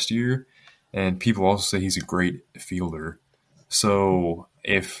games last year, and people also say he's a great fielder. So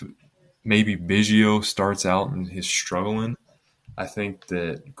if maybe Biggio starts out and he's struggling, I think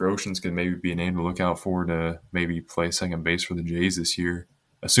that Groshans could maybe be a name to look out for to maybe play second base for the Jays this year,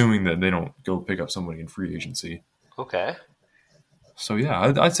 assuming that they don't go pick up somebody in free agency. Okay. So yeah,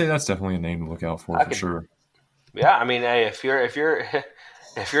 I'd say that's definitely a name to look out I for could sure. Yeah, I mean, hey, if you're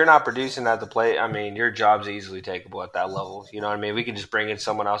if you're not producing at the plate, I mean, your job's easily takeable at that level. You know what I mean? We can just bring in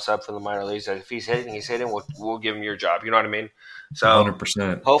someone else up from the minor leagues. If he's hitting, he's hitting. We'll give him your job. You know what I mean? So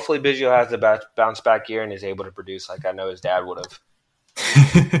 100%. hopefully Biggio has the bounce back year and is able to produce like I know his dad would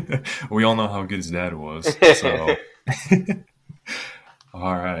We all know how good his dad was. have. So,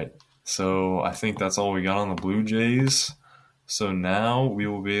 all right. So I think that's all we got on the Blue Jays. So now we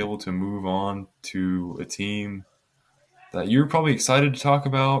will be able to move on to a team that you're probably excited to talk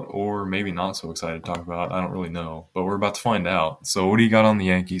about, or maybe not so excited to talk about. I don't really know, but we're about to find out. So what do you got on the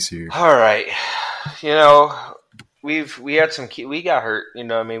Yankees here? All right, you know we had some key. We got hurt. You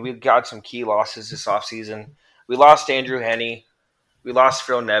know, I mean, we got some key losses this offseason. We lost Andrew Henne. We lost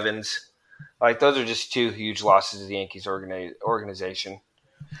Phil Nevins. Like those are just two huge losses to the Yankees organization.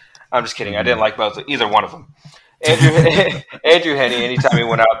 I'm just kidding. I didn't like either one of them. Andrew Henne, anytime he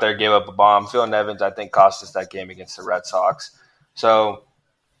went out there, gave up a bomb. Phil Nevins, I think, cost us that game against the Red Sox. So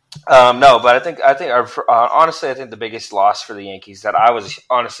no, but honestly, I think the biggest loss for the Yankees that I was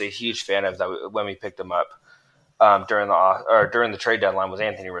honestly a huge fan of when we picked them up during the trade deadline was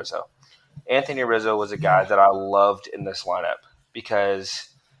Anthony Rizzo. Anthony Rizzo was a guy that I loved in this lineup because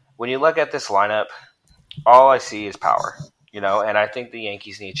when you look at this lineup, all I see is power, and I think the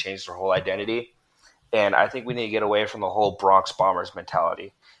Yankees need to change their whole identity. And I think we need to get away from the whole Bronx Bombers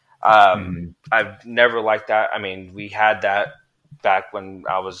mentality. I've never liked that. I mean, we had that back when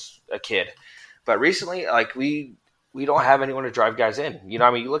I was a kid. But recently, like we don't have anyone to drive guys in. You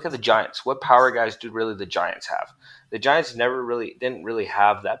look at the Giants. What power guys do really the Giants have? The Giants didn't really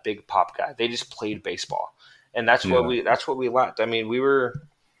have that big pop guy. They just played baseball. And that's what we lacked. I mean, we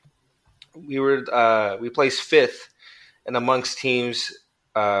placed fifth and amongst teams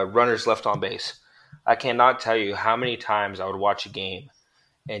runners left on base. I cannot tell you how many times I would watch a game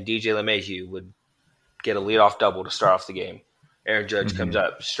and DJ LeMahieu would get a leadoff double to start off the game. Aaron Judge comes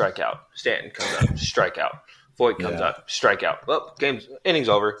up, strikeout. Stanton comes up, strikeout. Voit comes up, strikeout. Well, innings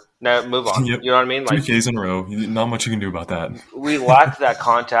over. Now move on. Yep. You know what I mean? Like 2 Ks in a row. Not much you can do about that. We lacked that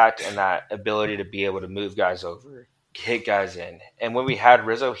contact and that ability to be able to move guys over, hit guys in. And when we had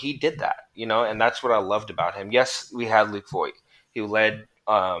Rizzo, he did that, and that's what I loved about him. Yes, we had Luke Voit. He led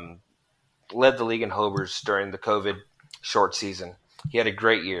the league in homers during the COVID short season. He had a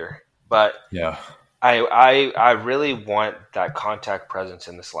great year, but yeah, I really want that contact presence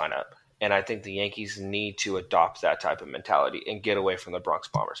in this lineup, and I think the Yankees need to adopt that type of mentality and get away from the Bronx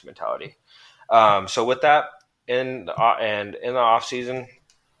Bombers mentality. So with that, in the offseason,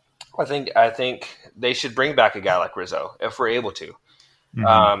 I think they should bring back a guy like Rizzo if we're able to.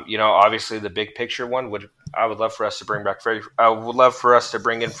 Obviously the big picture one I would love for us to bring back Freddie. I would love for us to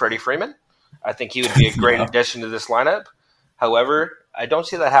bring in Freddie Freeman. I think he would be a great addition to this lineup. However, I don't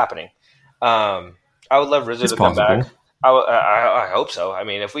see that happening. I would love Rizzo to come back. I hope so. I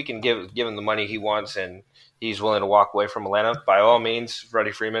mean, if we can give him the money he wants and he's willing to walk away from Atlanta, by all means,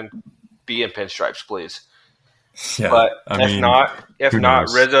 Freddie Freeman, be in pinstripes, please. Yeah, but if not,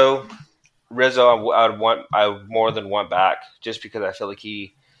 Rizzo, I would more than want back just because I feel like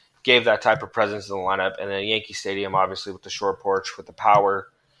he gave that type of presence in the lineup. And then Yankee Stadium, obviously, with the short porch, with the power,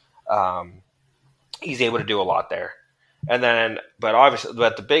 he's able to do a lot there. And then,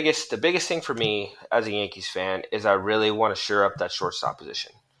 but the biggest thing for me as a Yankees fan is I really want to shore up that shortstop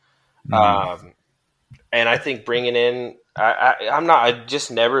position. And I think bringing in, I've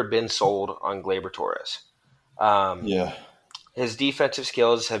just never been sold on Gleyber Torres. His defensive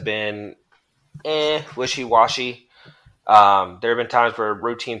skills have been wishy-washy. There have been times where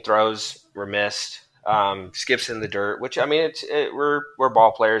routine throws were missed, skips in the dirt, which, I mean, we're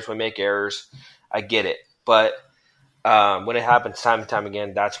ball players. We make errors. I get it. But when it happens time and time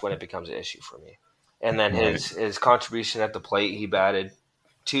again, that's when it becomes an issue for me. And then his contribution at the plate, he batted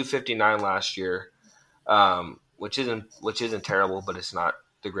 .259 last year, which isn't terrible, but it's not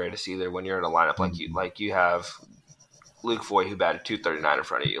the greatest either when you're in a lineup like you have Luke Voit who batted .239 in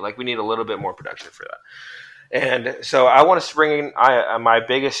front of you. Like, we need a little bit more production for that. And so I want us to bring in my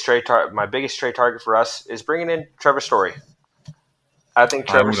biggest trade target for us is bringing in Trevor Story. I would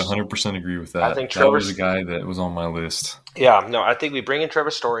 100% agree with that. I think Trevor was the guy that was on my list. Yeah, no, I think we bring in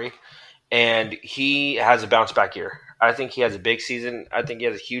Trevor Story, and he has a bounce back year. I think he has a big season. I think he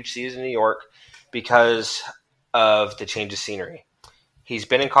has a huge season in New York because of the change of scenery. He's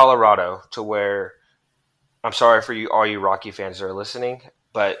been in Colorado to where, I'm sorry for all you Rocky fans that are listening,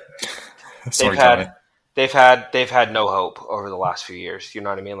 but they've had no hope over the last few years. You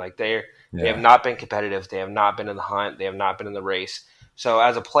know what I mean? Like they have not been competitive. They have not been in the hunt. They have not been in the race. So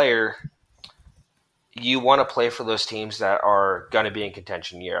as a player, you want to play for those teams that are going to be in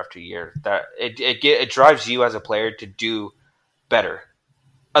contention year after year. That it drives you as a player to do better.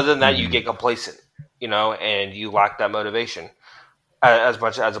 Other than that, you Hmm. get complacent, and you lack that motivation. As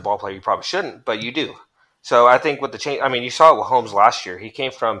much as a ball player, you probably shouldn't, but you do. So I think with the change, I mean, you saw it with Holmes last year. He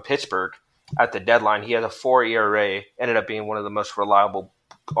came from Pittsburgh at the deadline. He had a 4 ERA, ended up being one of the most reliable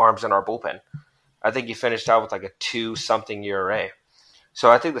arms in our bullpen. I think he finished out with like a 2 something ERA.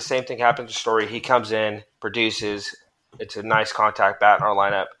 So I think the same thing happens to Story. He comes in, produces. It's a nice contact bat in our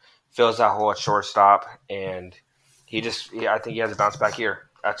lineup, fills that hole at shortstop, and I think he has a bounce back year.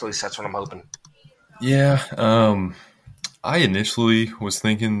 At least that's what I'm hoping. Yeah. I initially was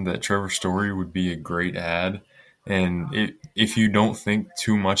thinking that Trevor Story would be a great ad, and if you don't think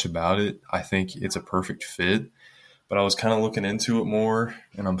too much about it, I think it's a perfect fit. But I was kind of looking into it more,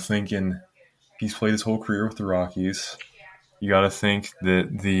 and I'm thinking he's played his whole career with the Rockies. You got to think that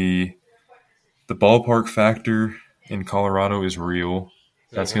the ballpark factor in Colorado is real.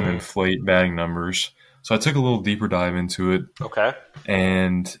 That's going to Mm-hmm. inflate batting numbers. So I took a little deeper dive into it, Okay.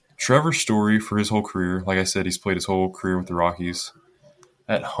 and Trevor Story for his whole career, like I said, he's played his whole career with the Rockies.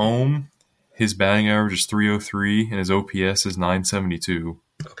 At home, his batting average is 303 and his OPS is 972.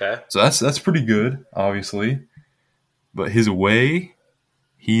 Okay. So that's pretty good, obviously. But his away,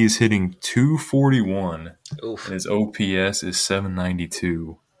 he is hitting 241 and Oof. his OPS is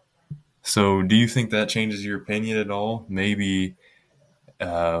 792. So do you think that changes your opinion at all? Maybe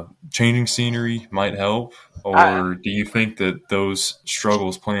changing scenery might help, I or do you think that those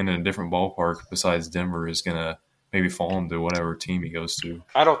struggles playing in a different ballpark besides Denver is gonna maybe fall into whatever team he goes to?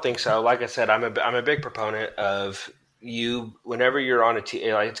 I don't think so. Like I said, I'm a big proponent of you whenever you're on a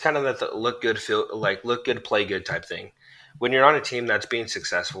team. Like, it's kind of that look good, feel like look good, play good type thing. When you're on a team that's being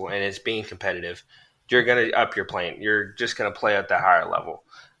successful and it's being competitive, you're gonna up your playing. You're just gonna play at the higher level.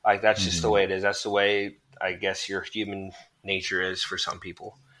 Like that's just the Mm-hmm. way it is. That's the way I guess your human nature is for some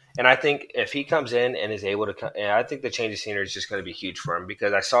people. And I think if he comes in and is able to, and I think the change of scenery is just going to be huge for him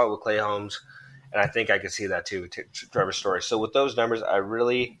because I saw it with Clay Holmes, and I think I could see that too with Trevor Story. So with those numbers, I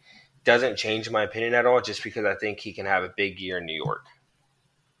really doesn't change my opinion at all, just because I think he can have a big year in New York.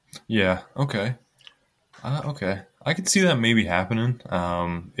 Yeah. Okay. Okay. I could see that maybe happening.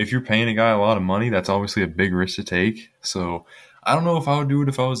 If you're paying a guy a lot of money, that's obviously a big risk to take. So I don't know if I would do it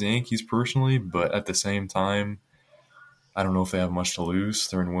if I was the Yankees personally, but at the same time, I don't know if they have much to lose.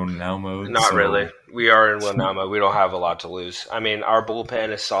 They're in win now mode. Not really. So We are in Wilnama. We don't have a lot to lose. I mean, our bullpen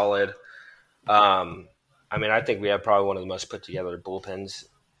is solid. Um, I mean, I think we have probably one of the most put together bullpens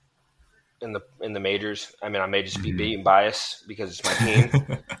in the majors. I mean, I may just be mhm. being biased because it's my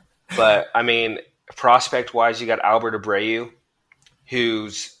team, but I mean, prospect wise, you got Albert Abreu,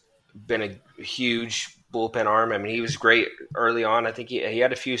 who's been a huge bullpen arm. I mean, he was great early on. I think he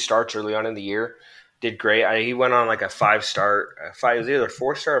had a few starts early on in the year. Did great. He went on like a 5 start, it was either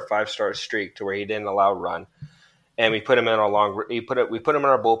 4 star or 5 star streak to where he didn't allow a run, and we put him in a long. We put him in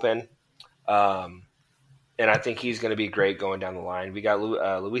our bullpen, um, and I think he's going to be great going down the line. We got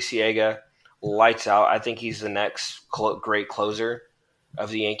Luis Ciega, lights out. I think he's the next great closer of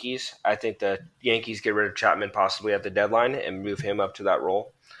the Yankees. I think the Yankees get rid of Chapman possibly at the deadline and move him up to that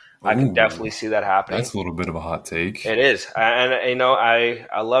role. I can Ooh, definitely see that happening. that's a little bit of a hot take. It is, and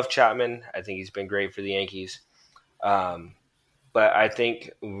I love Chapman. I think he's been great for the Yankees. Um, but I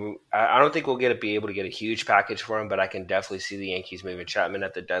don't think we'll be able to get a huge package for him. But I can definitely see the Yankees moving Chapman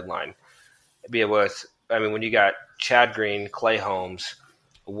at the deadline. Be able to, I mean, when you got Chad Green, Clay Holmes,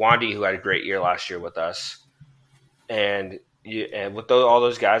 Wandy, who had a great year last year with us, and with all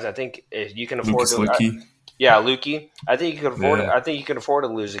those guys, I think if you can afford Lucas to. Licky. Yeah, Lukey. I think you can afford. Yeah. I think you can afford to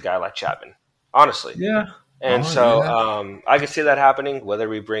lose a guy like Chapman, honestly. Yeah. And so Yeah. I could see that happening. Whether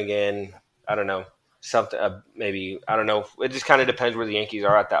we bring in, I don't know, something maybe I don't know. It just kind of depends where the Yankees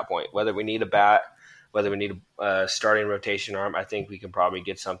are at that point. Whether we need a bat, whether we need a starting rotation arm. I think we can probably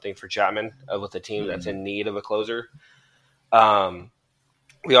get something for Chapman with a team that's Mhm. in need of a closer. Um,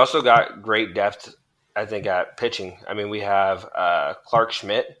 we also got great depth. I think at pitching. I mean, we have Clark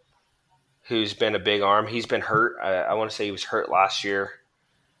Schmidt, who's been a big arm. He's been hurt. I want to say he was hurt last year.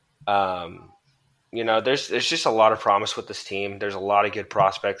 Um, there's just a lot of promise with this team. There's a lot of good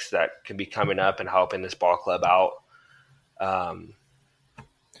prospects that can be coming up and helping this ball club out. Um,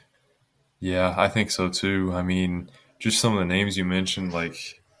 Yeah, I think so too. I mean, just some of the names you mentioned,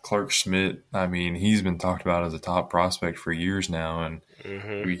 like Clark Schmidt. I mean, he's been talked about as a top prospect for years now, and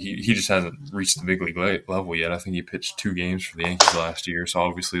hmm he just hasn't reached the big league level yet. I think he pitched 2 games for the Yankees last year, so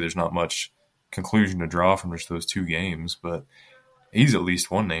obviously there's not much conclusion to draw from just those 2 games. But he's at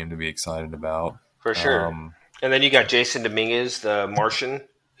least one name to be excited about. for sure. Um, And then you got Jason Dominguez, the Martian,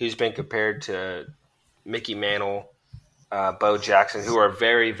 who's been compared to. Mickey Mantle, Bo Jackson, who are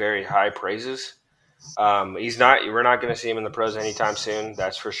very, very high praises. He's not. We're not going to see him in the pros anytime soon.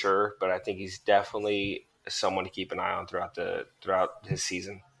 That's for sure. But I think he's definitely someone to keep an eye on throughout his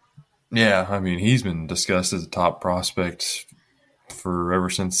season. Yeah, I mean, he's been discussed as a top prospect for ever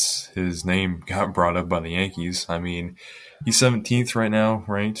since his name got brought up by the Yankees. I mean, he's 17th right now,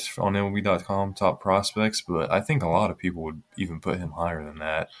 ranked on MLB.com top prospects, but I think a lot of people would even put him higher than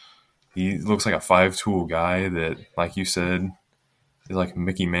that. He looks like a five-tool guy that, like you said, is like a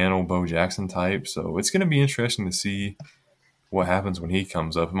Mickey Mantle, Bo Jackson type. So it's going to be interesting to see what happens when he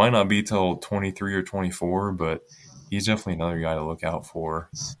comes up. It might not be till 23 or 24, but he's definitely another guy to look out for.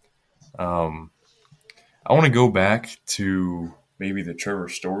 I want to go back to maybe the Trevor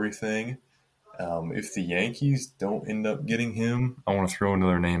Story thing. If the Yankees don't end up getting him, I want to throw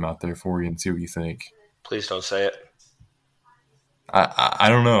another name out there for you and see what you think. Please don't say it. I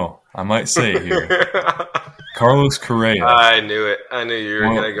don't know. I might say it here. Carlos Correa. I knew it. I knew you were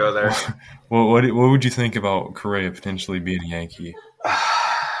going to go there. What would you think about Correa potentially being a Yankee?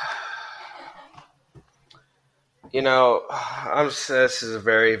 You know, this is a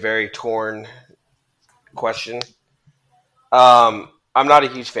very, very torn question. I'm not a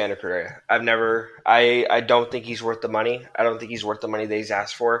huge fan of Correa. I don't think he's worth the money. I don't think he's worth the money that he's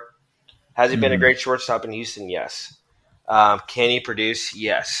asked for. Has he been a great shortstop in Houston? Yes. Can he produce?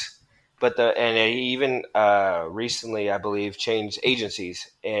 Yes. But he even recently, I believe, changed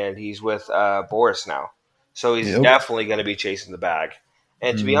agencies, and he's with Boris now. So he's definitely going to be chasing the bag.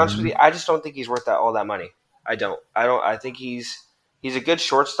 And to be honest with you, I just don't think he's worth all that money. I don't. I think he's a good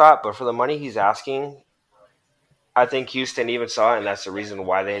shortstop, but for the money he's asking, I think Houston even saw it, and that's the reason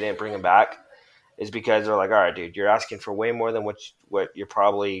why they didn't bring him back, is because they're like, all right, dude, you're asking for way more than what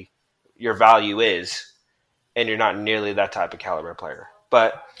your value is, and you're not nearly that type of caliber player.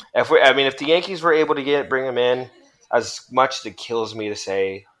 But if the Yankees were able to bring him in, as much as it kills me to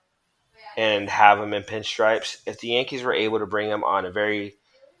say, and have him in pinstripes, if the Yankees were able to bring him on a very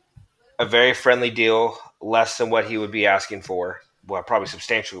friendly deal, less than what he would be asking for, well, probably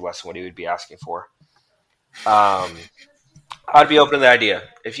substantially less than what he would be asking for, I'd be open to the idea.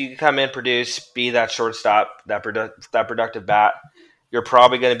 If you can come in, produce, be that shortstop, that productive bat, you're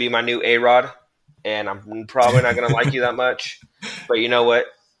probably going to be my new A-Rod, and I'm probably not going to like you that much. But you know what?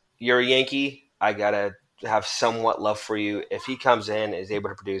 You're a Yankee. I got to have somewhat love for you. If he comes in and is able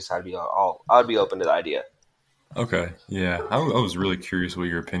to produce, I'd be open to the idea. Okay, yeah. I was really curious what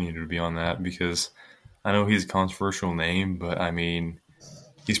your opinion would be on that, because I know he's a controversial name, but I mean,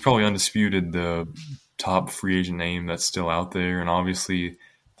 he's probably undisputed the top free agent name that's still out there, and obviously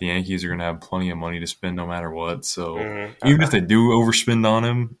the Yankees are going to have plenty of money to spend no matter what. So even if they do overspend on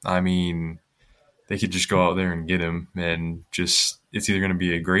him, I mean, they could just go out there and get him, and just it's either going to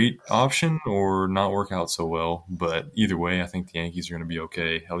be a great option or not work out so well. But either way, I think the Yankees are going to be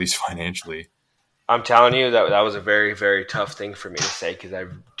okay, at least financially. I'm telling you that was a very, very tough thing for me to say, because I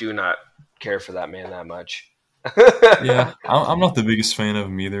do not care for that man that much. Yeah, I'm not the biggest fan of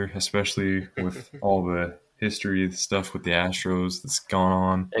him either, especially with all the history stuff with the Astros that's gone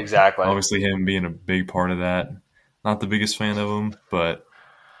on. Exactly. Obviously, him being a big part of that. Not the biggest fan of him, but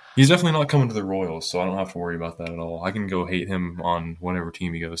he's definitely not coming to the Royals, so I don't have to worry about that at all. I can go hate him on whatever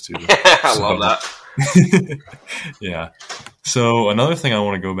team he goes to. I love that. Yeah. So another thing I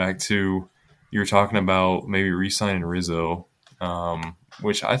want to go back to, you were talking about maybe re-signing Rizzo,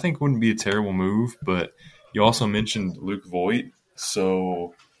 which I think wouldn't be a terrible move, but you also mentioned Luke Voit.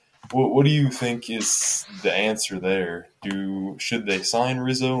 So what do you think is the answer there? Should they sign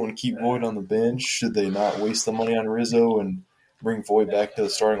Rizzo and keep Voit on the bench? Should they not waste the money on Rizzo and bring Voit back to the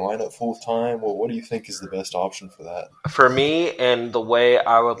starting lineup full time? Well, what do you think is the best option for that? For me, and the way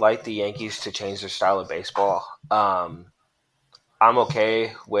I would like the Yankees to change their style of baseball, I'm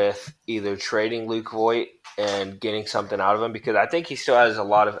okay with either trading Luke Voit and getting something out of him, because I think he still has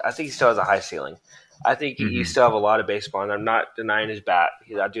a high ceiling. I think he still have a lot of baseball, and I'm not denying his bat.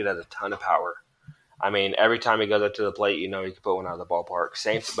 That dude has a ton of power. I mean, every time he goes up to the plate, he can put one out of the ballpark.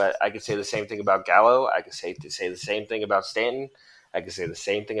 But I could say the same thing about Gallo. I could say the same thing about Stanton. I could say the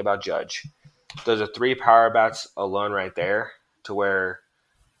same thing about Judge. Those are three power bats alone right there, to where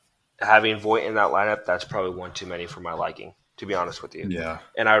having Voit in that lineup, that's probably one too many for my liking, to be honest with you. Yeah.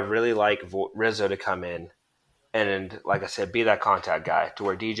 And I really like Rizzo to come in and, like I said, be that contact guy, to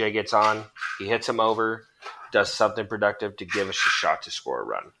where DJ gets on, he hits him over, does something productive to give us a shot to score a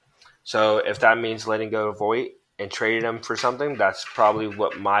run. So if that means letting go of Voit and trading him for something, that's probably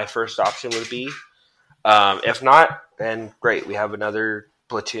what my first option would be. If not, then great. We have another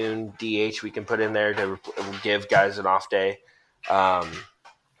platoon DH we can put in there to give guys an off day.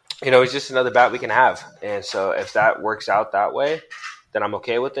 he's just another bat we can have. And so if that works out that way, then I'm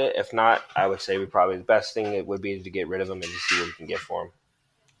okay with it. If not, I would say the best thing it would be to get rid of him and just see what we can get for him.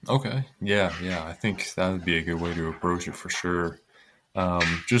 Okay. Yeah. I think that would be a good way to approach it for sure.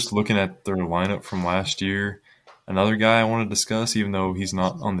 Just looking at their lineup from last year, another guy I want to discuss, even though he's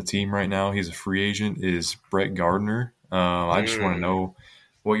not on the team right now, he's a free agent, is Brett Gardner. I just want to know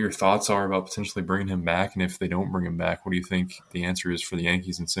what your thoughts are about potentially bringing him back, and if they don't bring him back, what do you think the answer is for the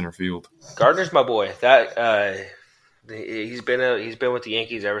Yankees in center field? Gardner's my boy. He's been with the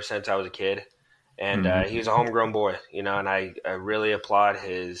Yankees ever since I was a kid, and he's a homegrown boy, and I really applaud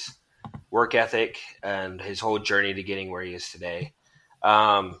his work ethic and his whole journey to getting where he is today.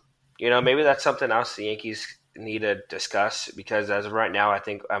 Maybe that's something else the Yankees need to discuss, because as of right now,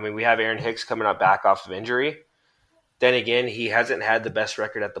 we have Aaron Hicks coming up back off of injury. Then again, he hasn't had the best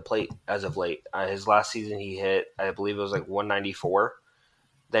record at the plate as of late. His last season, he hit, I believe it was like 194.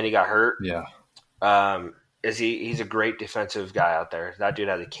 Then he got hurt. Yeah. He's a great defensive guy out there. That dude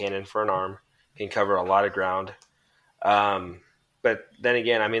has a cannon for an arm. Can cover a lot of ground. But then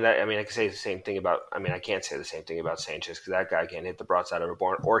again, I can say the same thing about. I can't say the same thing about Sanchez, because that guy can't hit the broadside of a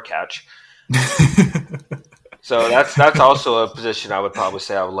barn or catch. So that's also a position I would probably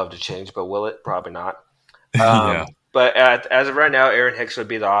say I would love to change, but will it? Probably not. Yeah. But as of right now, Aaron Hicks would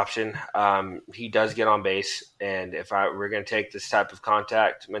be the option. He does get on base, and if we're going to take this type of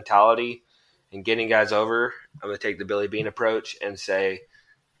contact mentality and getting guys over, I'm going to take the Billy Beane approach and say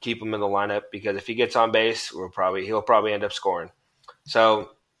keep him in the lineup, because if he gets on base, he'll probably end up scoring. So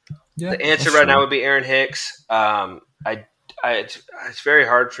the answer right now would be Aaron Hicks. It's very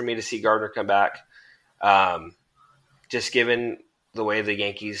hard for me to see Gardner come back, just given the way the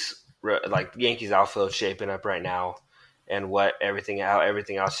Yankees outfield shaping up right now, and how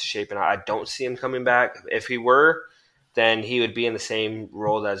everything else is shaping out. I don't see him coming back. If he were, then he would be in the same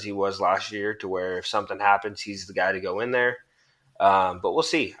role as he was last year, to where if something happens, he's the guy to go in there. But we'll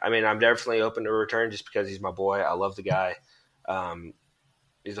see. I'm definitely open to a return, just because he's my boy. I love the guy.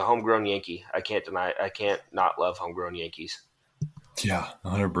 He's a homegrown Yankee. I can't not love homegrown Yankees. Yeah,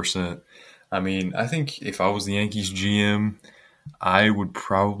 100%. I think if I was the Yankees GM, I would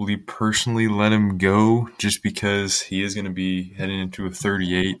probably personally let him go, just because he is going to be heading into a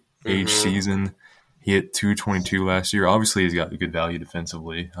 38 age season. He hit 222 last year. Obviously, he's got good value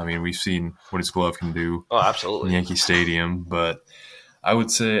defensively. We've seen what his glove can do. Oh, absolutely. In Yankee Stadium. But I would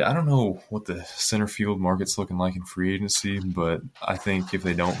say, I don't know what the center field market's looking like in free agency, but I think if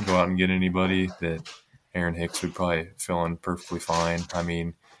they don't go out and get anybody, that Aaron Hicks would probably fill in perfectly fine.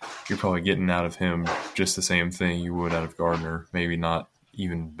 You're probably getting out of him just the same thing you would out of Gardner, maybe not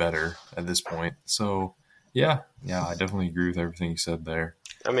even better at this point. So, yeah, I definitely agree with everything you said there.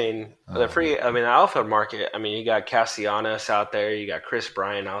 The outfield market, you got Castellanos out there, you got Chris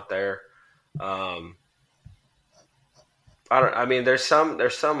Bryant out there. There's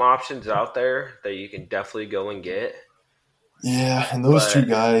some options out there that you can definitely go and get. Yeah, and those two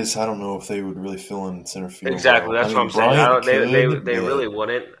guys, I don't know if they would really fill in center field. Exactly, that's what I'm saying. They really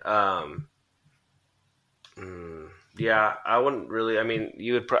wouldn't. Yeah, I wouldn't really.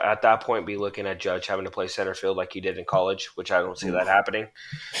 You would at that point be looking at Judge having to play center field like he did in college, which I don't see that happening.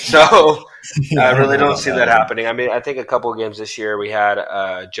 So I really don't see that happening. I think a couple of games this year we had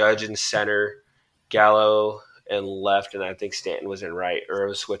Judge in center, Gallo in left, and I think Stanton was in right, or it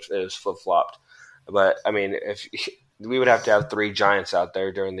was flip flopped. But if we would have to have three giants out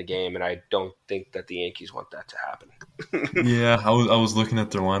there during the game, and I don't think that the Yankees want that to happen. Yeah, I was looking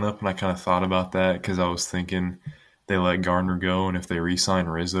at their lineup, and I kind of thought about that, because I was thinking they let Gardner go, and if they re-sign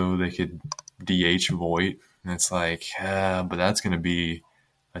Rizzo, they could DH Voit. And it's like, but that's going to be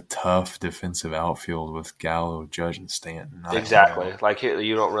a tough defensive outfield with Gallo, Judge, and Stanton. Exactly. Like,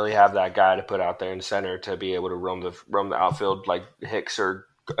 you don't really have that guy to put out there in center to be able to roam the outfield like Hicks or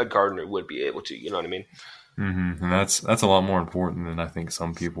Gardner would be able to. You know what I mean? Mm-hmm. And that's a lot more important than I think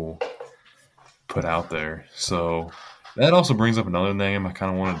some people put out there. So that also brings up another name I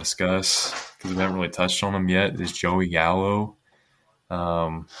kind of want to discuss, because we haven't really touched on him yet, is Joey Gallo.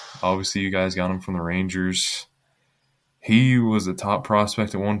 Obviously, you guys got him from the Rangers. He was a top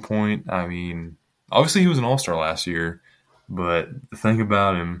prospect at one point. Obviously he was an all-star last year, but the thing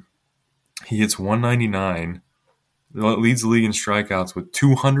about him, he hits 199, leads the league in strikeouts with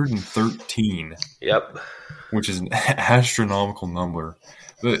 213. Yep. Which is an astronomical number.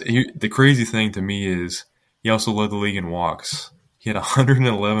 The crazy thing to me is he also led the league in walks. He had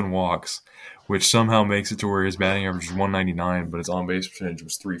 111 walks, which somehow makes it to where his batting average is 199, but his on-base percentage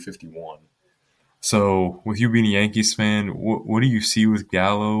was 351. So, with you being a Yankees fan, what do you see with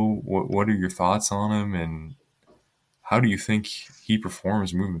Gallo? What are your thoughts on him, and how do you think he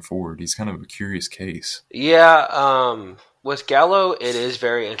performs moving forward? He's kind of a curious case. Yeah, with Gallo, it is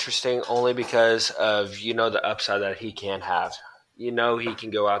very interesting only because of the upside that he can have. He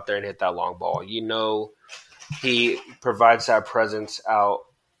can go out there and hit that long ball. He provides that presence out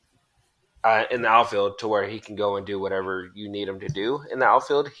in the outfield to where he can go and do whatever you need him to do in the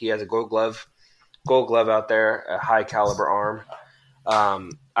outfield. He has a Gold Glove out there, a high caliber arm.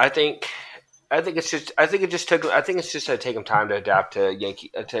 I think it's just gonna take him time to adapt to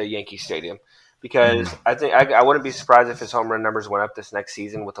Yankee Stadium, because I think I wouldn't be surprised if his home run numbers went up this next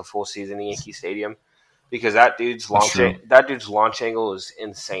season with a full season in Yankee Stadium, because that dude's launch angle is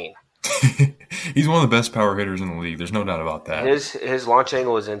insane. He's one of the best power hitters in the league. There's no doubt about that. His launch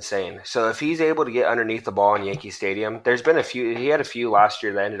angle is insane. So if he's able to get underneath the ball in Yankee Stadium, there's been a few. He had a few last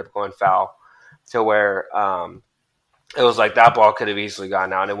year that ended up going foul, to where it was like that ball could have easily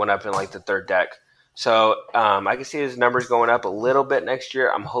gone out and it went up in like the third deck. So I can see his numbers going up a little bit next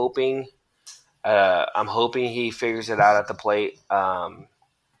year. I'm hoping he figures it out at the plate. Other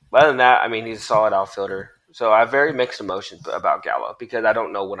than that, I mean, he's a solid outfielder. So I have very mixed emotions about Gallo because I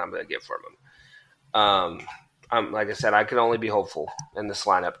don't know what I'm going to get from him. Like I said, I can only be hopeful in this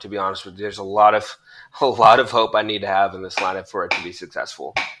lineup. To be honest with you, there's a lot of hope I need to have in this lineup for it to be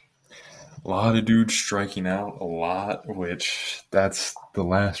successful. A lot of dudes striking out a lot, which that's the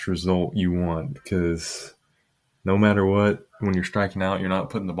last result you want, because no matter what, when you're striking out, you're not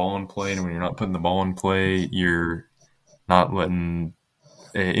putting the ball in play, and when you're not putting the ball in play, you're not letting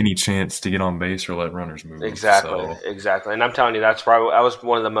any chance to get on base or let runners move. Exactly. And I'm telling you, that was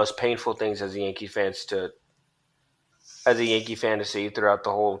one of the most painful things as a Yankee fan to see throughout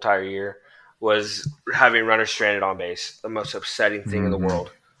the whole entire year, was having runners stranded on base. The most upsetting thing in the world.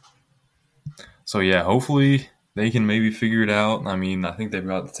 So, yeah, hopefully they can maybe figure it out. I mean, I think they've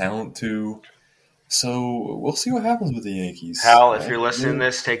got the talent to. So, we'll see what happens with the Yankees. Hal, if you're listening to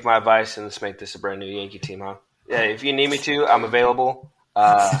this, take my advice and let's make this a brand new Yankee team, huh? Yeah, if you need me to, I'm available.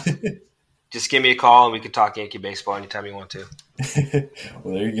 Just give me a call and we can talk Yankee baseball anytime you want to.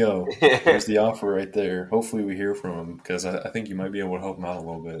 Well, there you go. There's the offer right there. Hopefully we hear from him, because I think you might be able to help him out a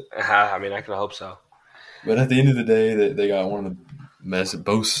little bit. I mean, I can hope so. But at the end of the day, they got one of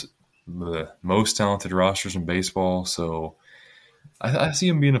the most talented rosters in baseball. So I see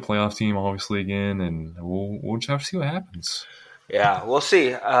them being a playoff team, obviously, again, and we'll just have to see what happens. Yeah, we'll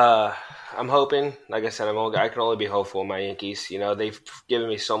see. I'm hoping, like I said, I can only be hopeful in my Yankees. They've given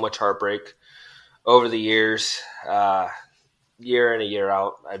me so much heartbreak over the years, year in and year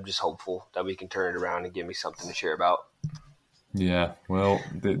out. I'm just hopeful that we can turn it around and give me something to cheer about. Yeah, well,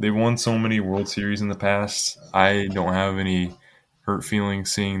 they won so many World Series in the past. I don't have any hurt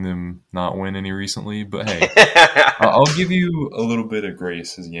feelings seeing them not win any recently, but hey, I'll give you a little bit of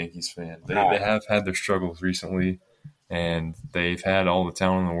grace as a Yankees fan. They have had their struggles recently, and they've had all the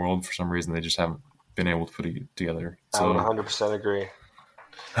talent in the world. For some reason, they just haven't been able to put it together. So, I 100% agree.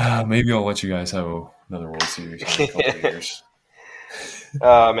 Maybe I'll let you guys have another World Series in a couple of years.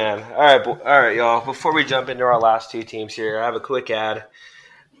 Oh, man. All right, y'all. Before we jump into our last two teams here, I have a quick ad.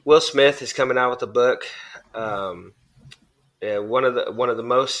 Will Smith is coming out with a book. One of the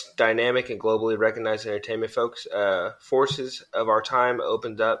most dynamic and globally recognized entertainment forces of our time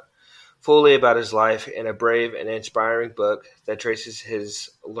opens up fully about his life in a brave and inspiring book that traces his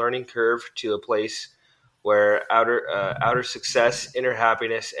learning curve to a place where outer success, inner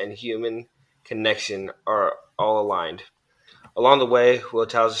happiness, and human connection are all aligned. Along the way, Will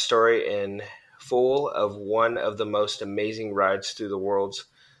tells a story in full of one of the most amazing rides through the worlds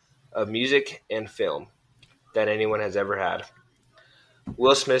of music and film that anyone has ever had.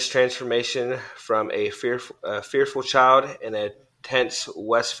 Will Smith's transformation from a fearful child in a tense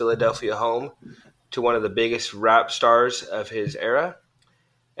West Philadelphia home to one of the biggest rap stars of his era,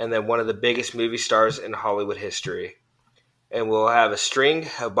 and then one of the biggest movie stars in Hollywood history. And we'll have a string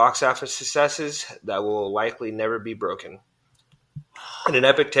of box office successes that will likely never be broken. And an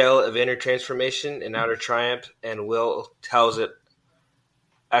epic tale of inner transformation and outer triumph, and Will tells it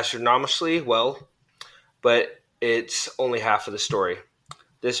astronomically well, but it's only half of the story.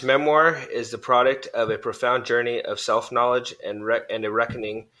 This memoir is the product of a profound journey of self-knowledge and a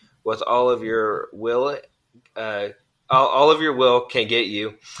reckoning with all of your will. All of your will can get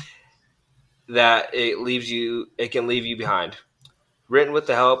you. That it can leave you behind. Written with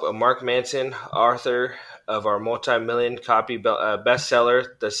the help of Mark Manson, author of our multi-million copy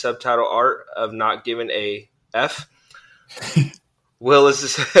bestseller, The Subtitle Art of Not Giving a F. Will is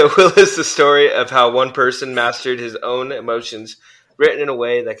the story of how one person mastered his own emotions, written in a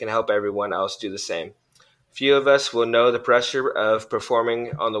way that can help everyone else do the same. Few of us will know the pressure of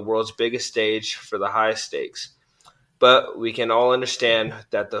performing on the world's biggest stage for the highest stakes. But we can all understand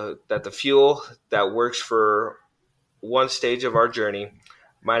that the fuel that works for one stage of our journey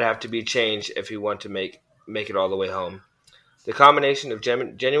might have to be changed if we want to make it all the way home. The combination of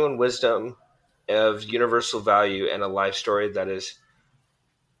genuine wisdom, of universal value, and a life story that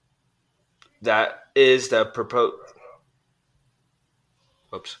is the proposed.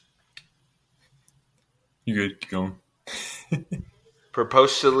 Oops. You good? Keep going.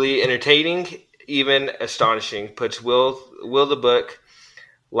 Purposefully entertaining, even astonishing, puts Will the book,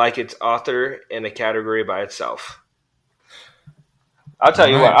 like its author, in a category by itself. I'll tell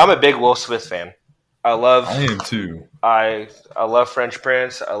you what, I'm a big Will Smith fan. I am too. I love French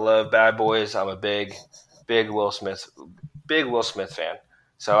Prince. I love Bad Boys. I'm a big Will Smith fan.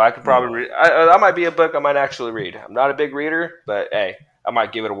 So I could probably read. I might be a book I might actually read. I'm not a big reader, but hey, I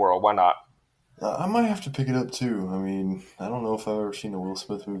might give it a whirl. Why not? I might have to pick it up too. I mean, I don't know if I've ever seen a Will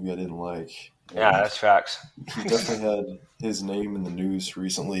Smith movie I didn't like. Yeah, that's facts. He definitely had his name in the news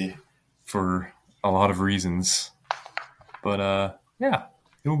recently for a lot of reasons. But yeah,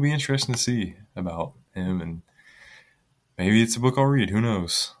 it will be interesting to see about him, and maybe it's a book I'll read. Who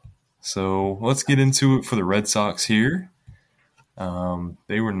knows? So let's get into it for the Red Sox here.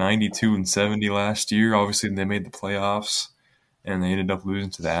 They were 92-70 last year. Obviously, they made the playoffs, and they ended up losing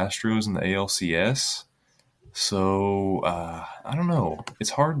to the Astros in the ALCS. So, I don't know.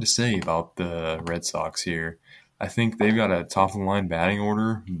 It's hard to say about the Red Sox here. I think they've got a top-of-the-line batting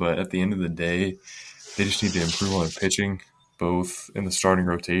order, but at the end of the day, they just need to improve on their pitching, both in the starting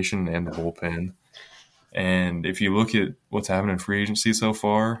rotation and the bullpen. And if you look at what's happened in free agency so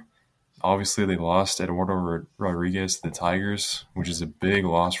far, obviously they lost Eduardo Rodriguez to the Tigers, which is a big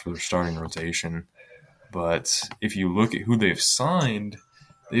loss for their starting rotation. But if you look at who they've signed,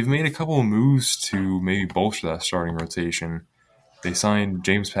 they've made a couple of moves to maybe bolster that starting rotation. They signed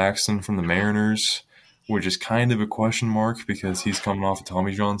James Paxton from the Mariners, which is kind of a question mark because he's coming off of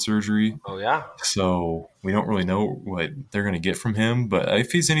Tommy John surgery. Oh, yeah. So we don't really know what they're going to get from him. But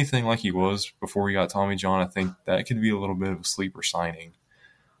if he's anything like he was before he got Tommy John, I think that could be a little bit of a sleeper signing.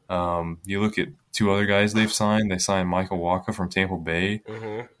 You look at two other guys they've signed. They signed Michael Wacha from Tampa Bay.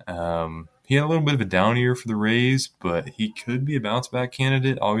 Mm-hmm. He had a little bit of a down year for the Rays, but he could be a bounce-back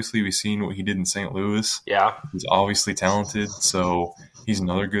candidate. Obviously, we've seen what he did in St. Louis. Yeah. He's obviously talented, so he's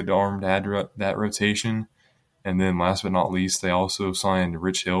another good arm to add to that rotation. And then last but not least, they also signed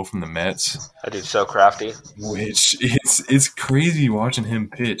Rich Hill from the Mets. That dude's so crafty. Which, it's crazy watching him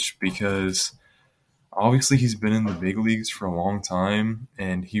pitch because obviously he's been in the big leagues for a long time,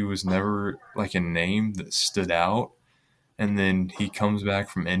 and he was never like a name that stood out. And then he comes back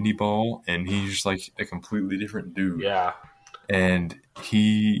from indie ball, and he's just like a completely different dude. Yeah. And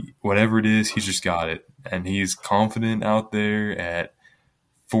whatever it is, he's just got it. And he's confident out there at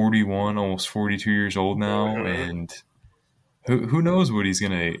 41, almost 42 years old now. Mm-hmm. And who knows what he's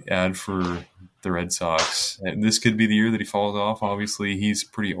going to add for the Red Sox. And this could be the year that he falls off. Obviously, he's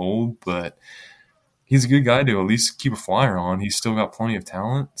pretty old, but he's a good guy to at least keep a flyer on. He's still got plenty of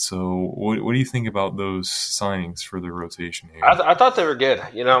talent. So what do you think about those signings for the rotation here? I thought they were good.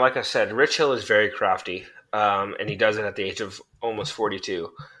 You know, like I said, Rich Hill is very crafty, and he does it at the age of almost 42.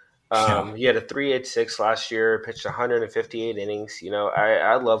 He had a 3.86 last year, pitched 158 innings. You know,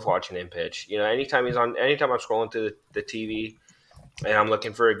 I love watching him pitch. You know, anytime I'm scrolling through the TV and I'm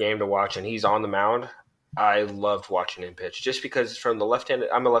looking for a game to watch and he's on the mound, I loved watching him pitch just because from the left-handed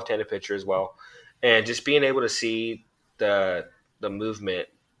 – I'm a left-handed pitcher as well. And just being able to see the movement,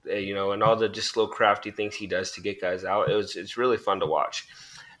 you know, and all the just little crafty things he does to get guys out, it's really fun to watch.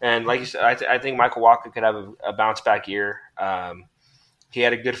 And like you said, I think Michael Wacha could have a bounce back year. He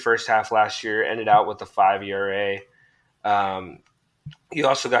had a good first half last year, ended out with a 5 ERA. You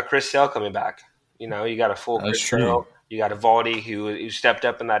also got Chris Sale coming back. You know, you got a full Chris Sale. You got Eovaldi who stepped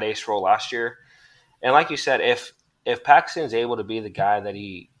up in that ace role last year. And like you said, if Paxton's able to be the guy that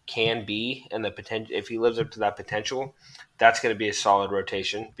he can be and the potential, if he lives up to that potential, that's going to be a solid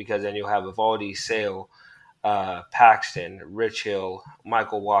rotation because then you'll have Eovaldi, Sale, Paxton, Rich Hill,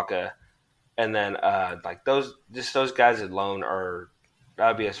 Michael Wacha, and then like those guys alone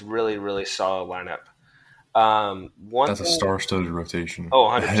that'd be a really, really solid lineup. That's a star-studded rotation. Oh,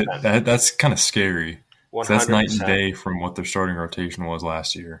 100%. That's kind of scary. 100%. That's night and day from what their starting rotation was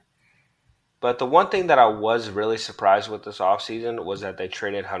last year. But the one thing that I was really surprised with this offseason was that they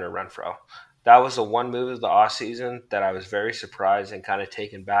traded Hunter Renfroe. That was the one move of the offseason that I was very surprised and kind of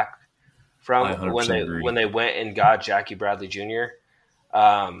taken back from when they went and got Jackie Bradley Jr.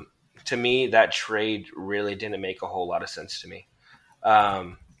 To me, that trade really didn't make a whole lot of sense to me.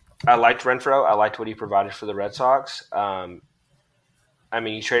 I liked Renfroe. I liked what he provided for the Red Sox. I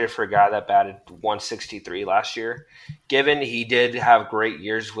mean, you traded for a guy that batted 163 last year. Given he did have great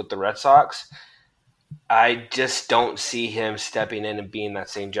years with the Red Sox, I just don't see him stepping in and being that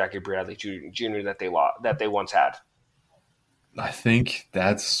same Jackie Bradley Jr. that they once had. I think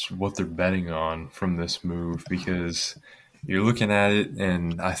that's what they're betting on from this move because you're looking at it,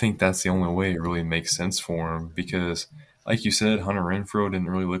 and I think that's the only way it really makes sense for him because, like you said, Hunter Renfroe didn't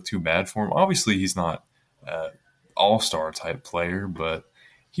really look too bad for him. Obviously, he's not an all-star type player, but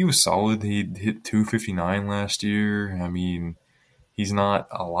he was solid. He hit 259 last year. I mean, he's not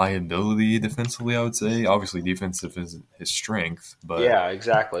a liability defensively, I would say. Obviously, defensive is his strength, but Yeah,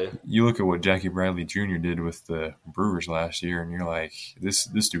 exactly. you look at what Jackie Bradley Jr. did with the Brewers last year, and you're like, this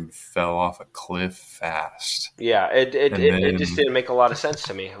dude fell off a cliff fast. Yeah, it just then, didn't make a lot of sense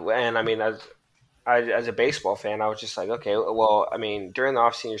to me. And I mean, as a baseball fan, I was just like, okay, well, I mean, during the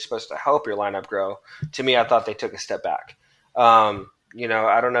offseason, you're supposed to help your lineup grow. To me, I thought they took a step back. I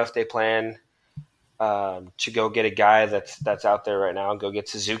don't know if they plan to go get a guy that's out there right now and go get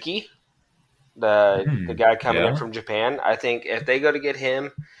Suzuki, the guy coming in from Japan. I think if they go to get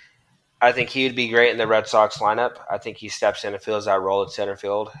him, I think he would be great in the Red Sox lineup. I think he steps in and fills that role at center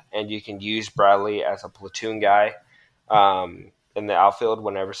field, and you can use Bradley as a platoon guy in the outfield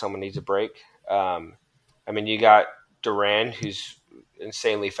whenever someone needs a break. I mean, you got Duran, who's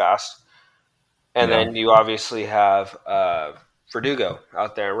insanely fast, and then you obviously have Verdugo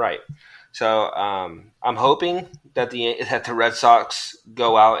out there and right. So I'm hoping that the Red Sox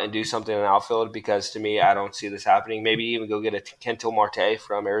go out and do something in the outfield because to me, I don't see this happening. Maybe even go get a Kentil Marte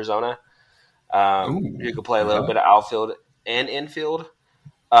from Arizona. Who could play a little bit of outfield and infield,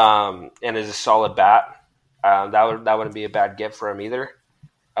 and is a solid bat. That wouldn't be a bad get for him either.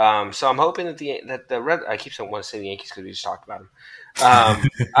 So I'm hoping that the Red. I keep wanting to say the Yankees because we just talked about them.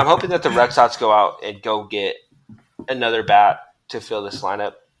 I'm hoping that the Red Sox go out and go get another bat to fill this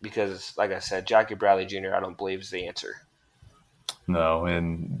lineup because, like I said, Jackie Bradley Jr. I don't believe is the answer. No,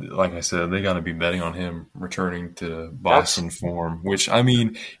 and like I said, they got to be betting on him returning to Boston form. Which I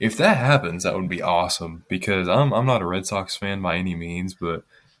mean, if that happens, that would be awesome because I'm not a Red Sox fan by any means, but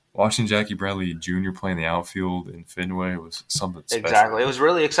watching Jackie Bradley Jr. play in the outfield in Fenway was something special. Exactly, it was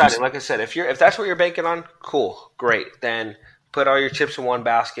really exciting. Like I said, if that's what you're banking on, cool, great. Then put all your chips in one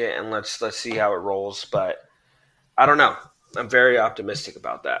basket and let's see how it rolls. But I don't know. I'm very optimistic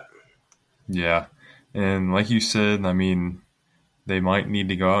about that. Yeah, and like you said, I mean, they might need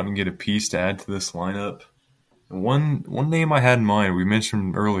to go out and get a piece to add to this lineup. One name I had in mind, we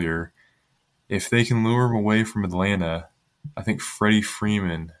mentioned earlier, if they can lure him away from Atlanta, I think Freddie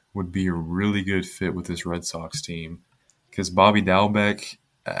Freeman would be a really good fit with this Red Sox team. Because Bobby Dalbec,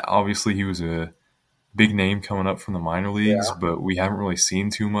 obviously he was a big name coming up from the minor leagues, but we haven't really seen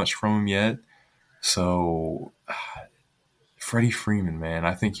too much from him yet. So Freddie Freeman, man,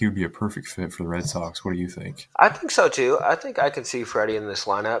 I think he would be a perfect fit for the Red Sox. What do you think? I think so too. I think I can see Freddie in this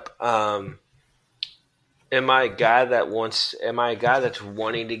lineup. Am I a guy that's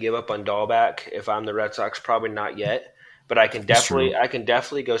wanting to give up on Dahlback if I'm the Red Sox? Probably not yet. But I can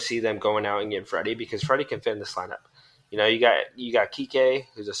definitely go see them going out and getting Freddie because Freddie can fit in this lineup. You know, you got Kike,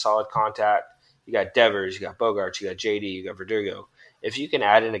 who's a solid contact. You got Devers, you got Bogarts, you got JD, you got Verdugo. If you can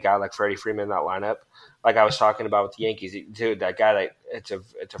add in a guy like Freddie Freeman in that lineup, like I was talking about with the Yankees, dude, that guy it's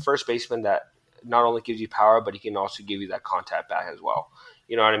a first baseman that not only gives you power, but he can also give you that contact back as well.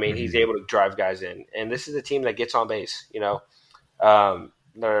 You know what I mean? Mm-hmm. He's able to drive guys in, and this is a team that gets on base. You know,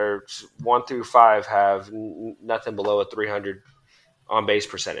 their 1 through 5 have nothing below a 300 on base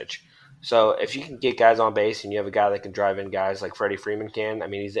percentage. So if you can get guys on base and you have a guy that can drive in guys like Freddie Freeman can, I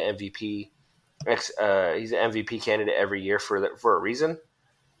mean, he's the MVP. He's an MVP candidate every year for a reason.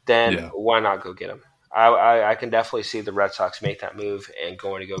 Then why not go get him? I can definitely see the Red Sox make that move and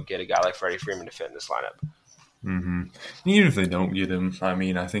going to go get a guy like Freddie Freeman to fit in this lineup. Mm-hmm. Even if they don't get him, I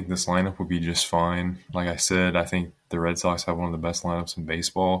mean, I think this lineup would be just fine. Like I said, I think the Red Sox have one of the best lineups in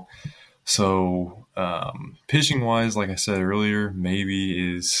baseball. So pitching-wise, like I said earlier,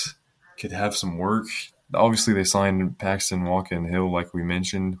 maybe could have some work. Obviously, they signed Paxton, Walker, and Hill, like we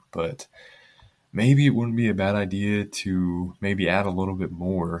mentioned, but maybe it wouldn't be a bad idea to maybe add a little bit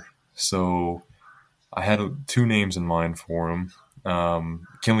more. So I had 2 names in mind for him.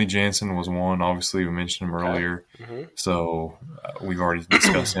 Kenley Jansen was one. Obviously, we mentioned him earlier. Mm-hmm. So we've already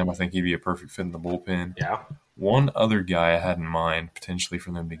discussed him. I think he'd be a perfect fit in the bullpen. Yeah. One other guy I had in mind potentially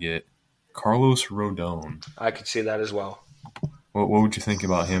for them to get, Carlos Rodon. I could see that as well. What would you think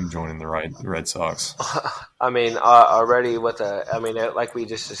about him joining the Red Sox? I mean, already like we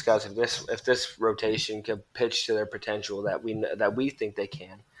just discussed, if this rotation can pitch to their potential that we think they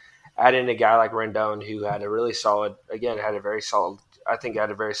can, add in a guy like Rendon who had a very solid I think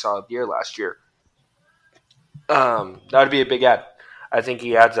had a very solid year last year. That would be a big add. I think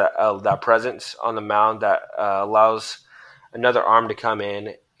he adds that presence on the mound that allows another arm to come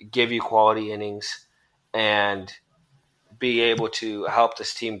in, give you quality innings, and be able to help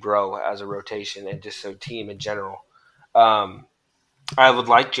this team grow as a rotation and just a team in general. I would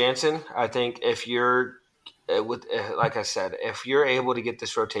like Jansen. I think if you're like I said, if you're able to get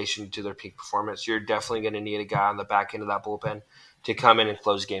this rotation to their peak performance, you're definitely going to need a guy on the back end of that bullpen to come in and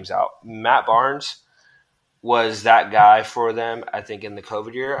close games out. Matt Barnes was that guy for them, I think, in the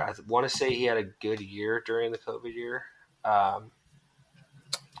COVID year. I want to say he had a good year during the COVID year. Yeah,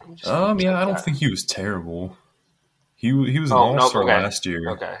 I don't think he was terrible. He was an all-star last year.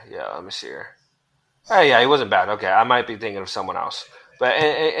 Okay, yeah, let me see here. Oh, yeah, he wasn't bad. Okay, I might be thinking of someone else. But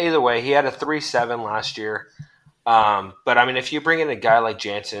either way, he had a 3.7 last year. But, I mean, if you bring in a guy like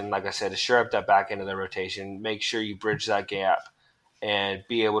Jansen, like I said, to shore up that back end of the rotation, make sure you bridge that gap and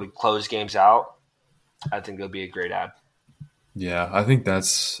be able to close games out, I think it'll be a great add. Yeah, I think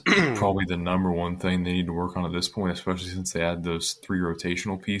that's probably the number one thing they need to work on at this point, especially since they add those 3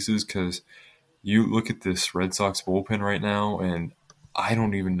 rotational pieces, because you look at this Red Sox bullpen right now, and I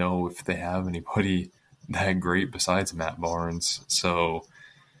don't even know if they have anybody that great besides Matt Barnes. So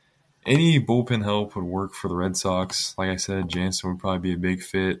any bullpen help would work for the Red Sox. Like I said, Jansen would probably be a big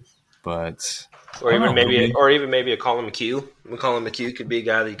fit, but or even maybe a Colin McHugh. Colin McHugh could be a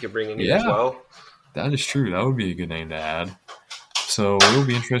guy that you could bring in here as well. That is true. That would be a good name to add. So it'll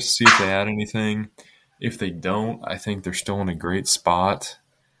be interesting to see if they add anything. If they don't, I think they're still in a great spot.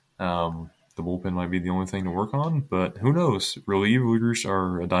 The bullpen might be the only thing to work on, but who knows? Relievers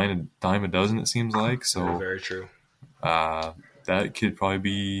are a dime a dozen, it seems like. So very true. That could probably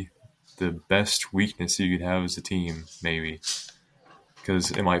be the best weakness you could have as a team, maybe,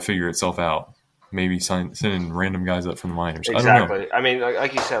 because it might figure itself out. Maybe sending random guys up from the minors. Exactly. I mean,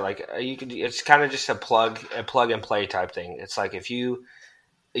 like you said, like you could. It's kind of just a plug and play type thing. It's like if you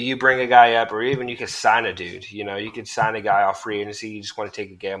bring a guy up, or even you could sign a dude. You know, you could sign a guy off free agency. You just want to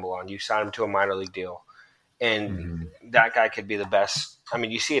take a gamble on. You sign him to a minor league deal, and that guy could be the best. I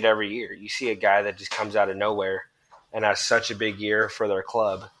mean, you see it every year. You see a guy that just comes out of nowhere and has such a big year for their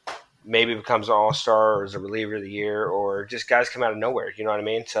club. Maybe becomes an all-star or is a reliever of the year, or just guys come out of nowhere. You know what I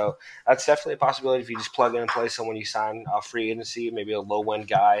mean? So that's definitely a possibility if you just plug in and play someone you sign off free agency, maybe a low-end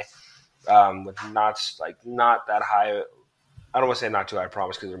guy with not that high. I don't want to say not too high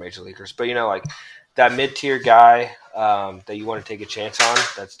promise because they're major leaguers, but like that mid-tier guy that you want to take a chance on,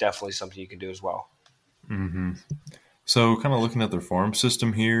 that's definitely something you can do as well. Mm-hmm. So kind of looking at their farm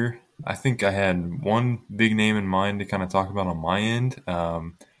system here, I think I had one big name in mind to kind of talk about on my end.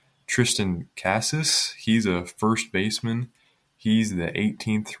 Tristan Casas, he's a first baseman. He's the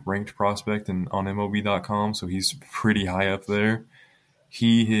 18th ranked prospect on MLB.com, so he's pretty high up there.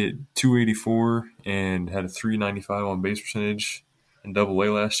 He hit 284 and had a 395 on base percentage in Double-A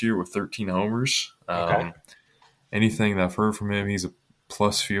last year with 13 homers. Okay. Anything that I've heard from him, he's a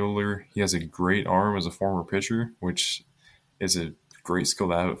plus fielder. He has a great arm as a former pitcher, which is a great skill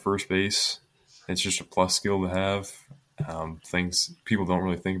to have at first base. It's just a plus skill to have. Things people don't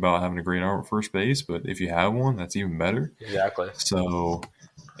really think about having a great arm at first base, but if you have one, that's even better. Exactly. So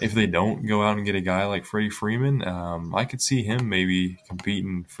if they don't go out and get a guy like Freddie Freeman, I could see him maybe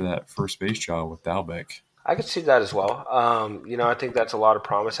competing for that first base job with Dalbec. I could see that as well. I think that's a lot of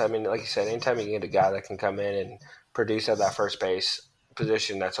promise. I mean, like you said, anytime you get a guy that can come in and produce at that first base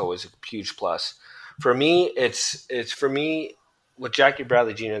position, that's always a huge plus. For me, it's for me with Jackie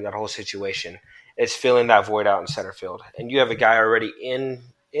Bradley Jr. and that whole situation, it's filling that void out in center field. And you have a guy already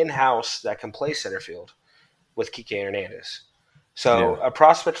in-house that can play center field with Kike Hernandez. So a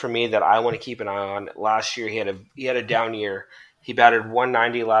prospect for me that I want to keep an eye on. Last year he had a down year. He batted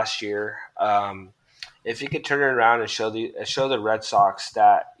 190 last year. If he could turn it around and show the Red Sox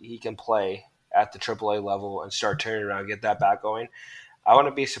that he can play at the AAA level and start turning around, get that back going, I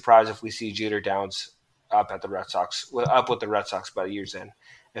wouldn't be surprised if we see Jeter Downs up with the Red Sox by the year's end.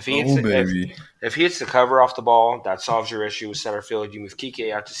 If he hits the cover off the ball, that solves your issue with center field. You move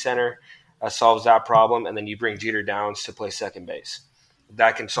Kike out to center, that solves that problem, and then you bring Jeter Downs to play second base.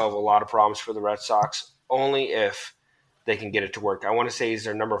 That can solve a lot of problems for the Red Sox, only if they can get it to work. I want to say he's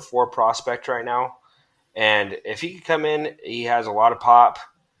their number 4 prospect right now, and if he can come in, he has a lot of pop.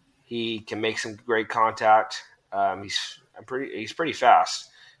 He can make some great contact. He's pretty fast,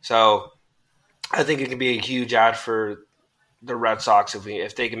 so I think it can be a huge add for the Red Sox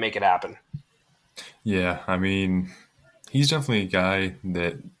if they can make it happen. Yeah, I mean, he's definitely a guy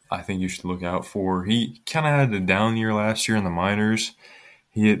that I think you should look out for. He kind of had a down year last year in the minors.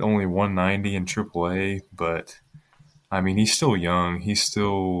 He hit only 190 in AAA, but I mean, he's still young. He's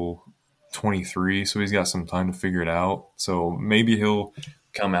still 23, so he's got some time to figure it out. So maybe he'll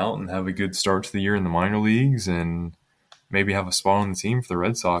come out and have a good start to the year in the minor leagues and maybe have a spot on the team for the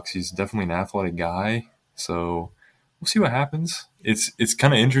Red Sox. He's definitely an athletic guy. So we'll see what happens. It's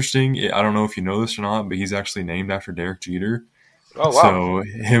kind of interesting. I don't know if you know this or not, but he's actually named after Derek Jeter. Oh, wow. So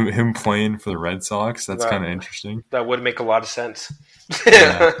him playing for the Red Sox, that's kind of interesting. That would make a lot of sense.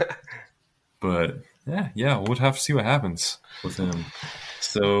 Yeah. But yeah, we'll have to see what happens with him.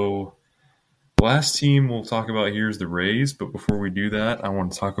 So the last team we'll talk about here is the Rays. But before we do that, I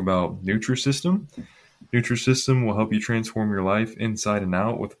want to talk about Nutrisystem. Nutrisystem will help you transform your life inside and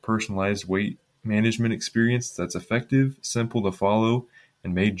out with a personalized weight management experience that's effective, simple to follow,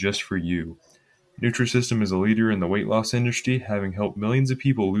 and made just for you. Nutrisystem is a leader in the weight loss industry, having helped millions of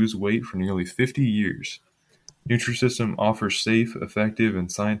people lose weight for nearly 50 years. Nutrisystem offers safe, effective,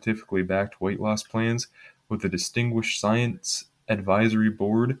 and scientifically backed weight loss plans with a distinguished science advisory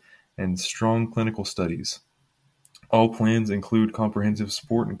board and strong clinical studies. All plans include comprehensive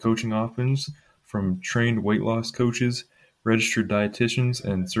support and coaching options from trained weight loss coaches, registered dietitians,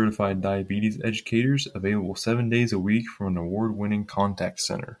 and certified diabetes educators, available 7 days a week from an award-winning contact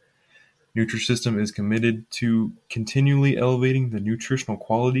center. Nutrisystem is committed to continually elevating the nutritional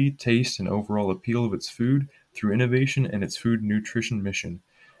quality, taste, and overall appeal of its food through innovation and its food nutrition mission,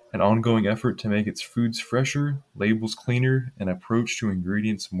 an ongoing effort to make its foods fresher, labels cleaner, and approach to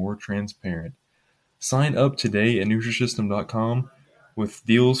ingredients more transparent. Sign up today at Nutrisystem.com with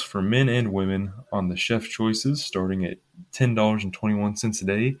deals for men and women on the chef choices starting at $10.21 a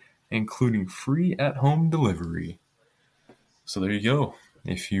day, including free at-home delivery. So there you go.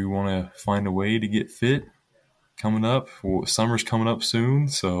 If you want to find a way to get fit coming up, summer's coming up soon,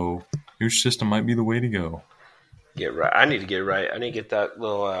 so Nutrisystem might be the way to go. Get right. I need to get right. I need to get that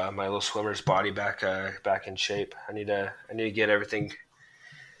little my little swimmer's body back in shape. I need to get everything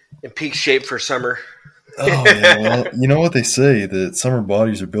in peak shape for summer. Oh yeah, well, you know what they say, that summer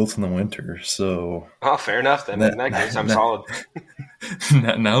bodies are built in the winter. So fair enough. Then in that case, I'm solid.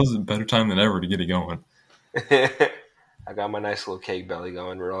 Now's a better time than ever to get it going. I got my nice little cake belly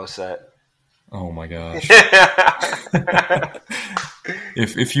going. We're all set. Oh my gosh!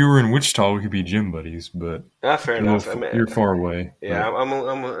 If you were in Wichita, we could be gym buddies, but fair enough. You're far away. Yeah,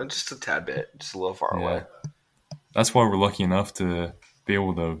 I'm just a tad bit, just a little far away. That's why we're lucky enough to be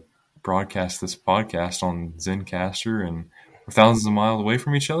able to broadcast this podcast on Zencastr, and we're thousands of miles away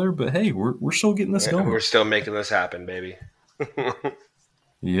from each other. But hey, we're still getting this going. We're still making this happen, baby.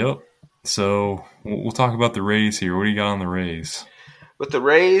 Yep. So we'll talk about the Rays here. What do you got on the Rays? With the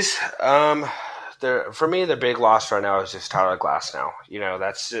Rays, for me, the big loss right now is just Tyler Glasnow. You know,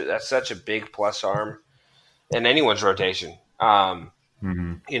 that's such a big plus arm in anyone's rotation.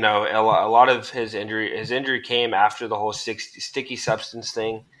 You know, a lot of his injury came after the whole sticky substance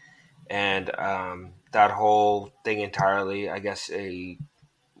thing, and that whole thing entirely. I guess he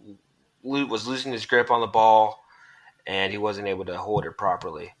was losing his grip on the ball, and he wasn't able to hold it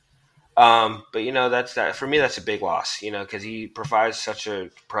properly. But you know, for me, that's a big loss, you know, because he provides such a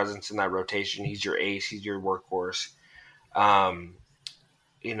presence in that rotation. He's your ace. He's your workhorse.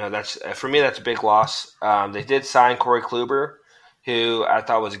 You know, for me, that's a big loss. They did sign Corey Kluber, who I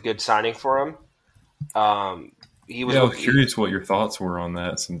thought was a good signing for him. I was curious what your thoughts were on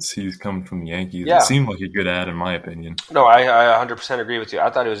that, since he's coming from the Yankees. Yeah. It seemed like a good ad, in my opinion. No, I 100% agree with you. I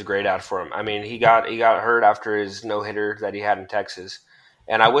thought it was a great ad for him. I mean, he got hurt after his no-hitter that he had in Texas.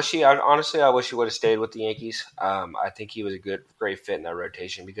 And I wish he would have stayed with the Yankees. I think he was a great fit in that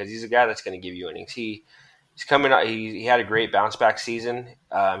rotation, because he's a guy that's going to give you innings. He's coming out. He had a great bounce back season.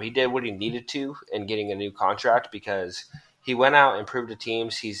 He did what he needed to in getting a new contract, because he went out and proved to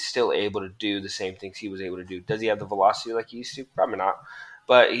teams he's still able to do the same things he was able to do. Does he have the velocity like he used to? Probably not.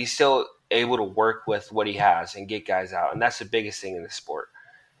 But he's still able to work with what he has and get guys out. And that's the biggest thing in this sport,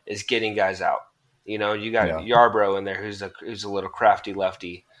 is getting guys out. You know, you got Yarbrough in there, who's a little crafty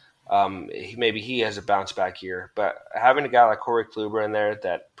lefty. Maybe he has a bounce back year, but having a guy like Corey Kluber in there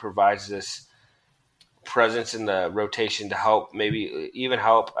that provides this presence in the rotation to help, maybe even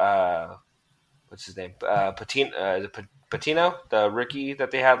help. What's his name? Patino, the rookie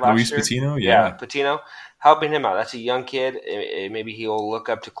that they had last Luis year. Patino, yeah, Patino, helping him out. That's a young kid. Maybe he'll look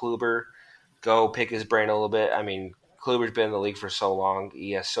up to Kluber, go pick his brain a little bit. I mean, Kluber's been in the league for so long.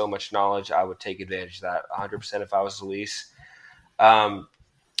 He has so much knowledge. I would take advantage of that 100% if I was Luis. Their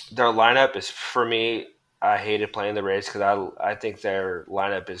lineup is, for me, I hated playing the Rays because I think their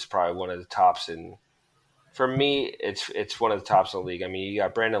lineup is probably one of the tops. And for me, it's one of the tops in the league. I mean, you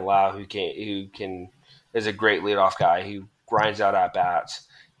got Brandon Lau, who is a great leadoff guy. He grinds out at bats.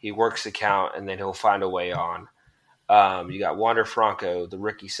 He works the count, and then he'll find a way on. You got Wander Franco, the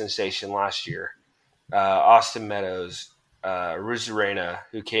rookie sensation last year. Austin Meadows, Ruzarena,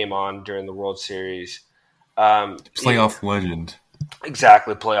 who came on during the World Series. Playoff legend.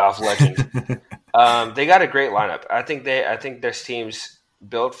 Exactly, playoff legend. They got a great lineup. I think this team's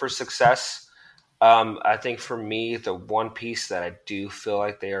built for success. I think for me, the one piece that I do feel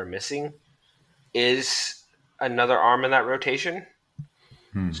like they are missing is another arm in that rotation.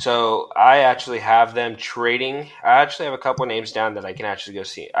 So I actually have them trading. I actually have a couple of names down that I can actually go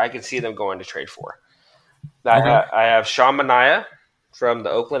see. I can see them going to trade for. I have Sean Manaea from the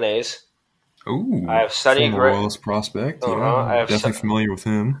Oakland A's. Ooh, I have Sonny Gray. Royals prospect. Uh-huh. Yeah, I'm definitely familiar with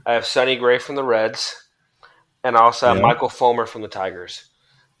him. I have Sonny Gray from the Reds, and I also have Michael Fulmer from the Tigers.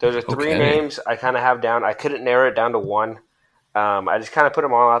 Those are three names I kind of have down. I couldn't narrow it down to one. I just kind of put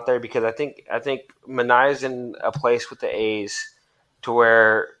them all out there because I think Manaea's in a place with the A's to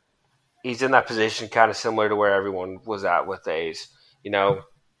where he's in that position kind of similar to where everyone was at with the A's. You know,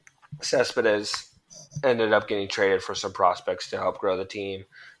 Cespedes ended up getting traded for some prospects to help grow the team.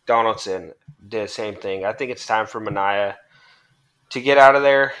 Donaldson did the same thing. I think it's time for Manaea to get out of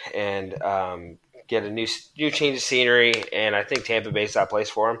there and get a new change of scenery, and I think Tampa Bay's that place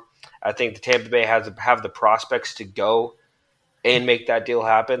for him. I think the Tampa Bay have the prospects to go and make that deal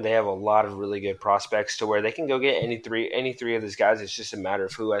happen. They have a lot of really good prospects to where they can go get any three of these guys. It's just a matter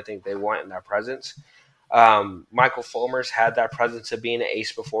of who I think they want in that presence. Michael Fulmer's had that presence of being an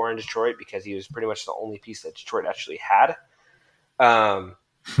ace before in Detroit because he was pretty much the only piece that Detroit actually had.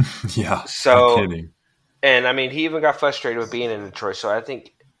 Yeah, so, no kidding. And I mean, he even got frustrated with being in Detroit. So I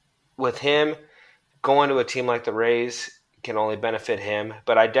think with him going to a team like the Rays can only benefit him.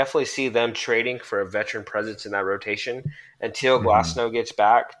 But I definitely see them trading for a veteran presence in that rotation until Glasnow gets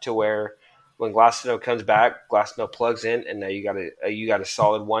back to where when Glasnow comes back, Glasnow plugs in, and now you got a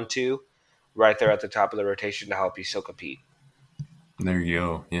solid 1-2 right there at the top of the rotation to help you still compete. There you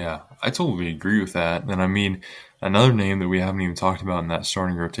go. Yeah, I totally agree with that. And I mean, another name that we haven't even talked about in that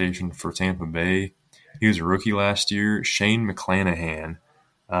starting rotation for Tampa Bay, he was a rookie last year, Shane McClanahan.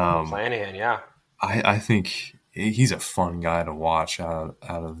 McClanahan, yeah. I think he's a fun guy to watch out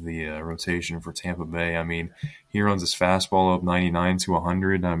of the rotation for Tampa Bay. I mean, he runs his fastball up 99 to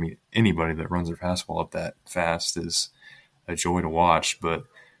 100. I mean, anybody that runs their fastball up that fast is a joy to watch. But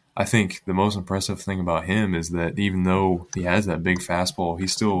I think the most impressive thing about him is that even though he has that big fastball, he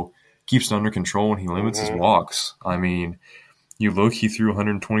still keeps it under control and he limits his walks. I mean, you look, he threw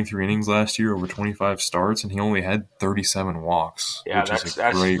 123 innings last year, over 25 starts, and he only had 37 walks. Yeah, that's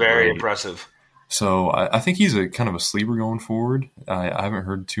very impressive. So I think he's a kind of a sleeper going forward. I haven't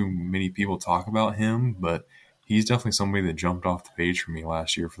heard too many people talk about him, but he's definitely somebody that jumped off the page for me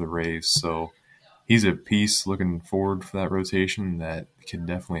last year for the Rays. So he's a piece looking forward for that rotation that can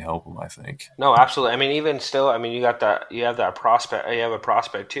definitely help him, I think. No, absolutely. I mean, even still, I mean, you have that prospect. You have a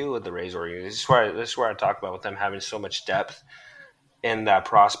prospect too with the Rays organization. This is where I talk about with them having so much depth in that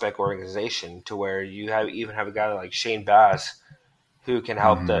prospect organization to where you even have a guy like Shane Baz who can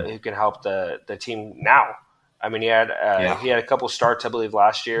help the team now. I mean, he had a couple starts, I believe,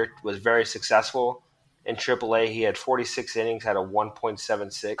 last year. Was very successful in AAA. He had 46 innings, had a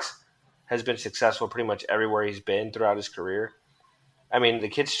 1.76. Has been successful pretty much everywhere he's been throughout his career. I mean, the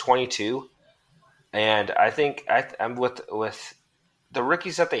kid's 22, and I think I'm with the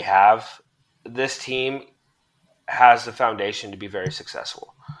rookies that they have. This team has the foundation to be very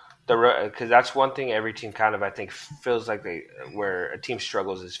successful. Because that's one thing every team kind of, I think, feels like where a team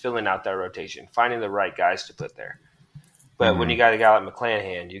struggles is filling out that rotation, finding the right guys to put there. But when you got a guy like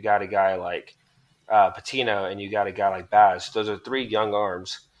McClanahan, you got a guy like Patino, and you got a guy like Baz, those are three young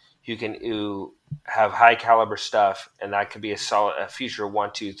arms who have high caliber stuff, and that could be a future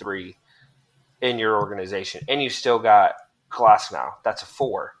 1, 2, 3 in your organization. And you still got Glasnow. That's a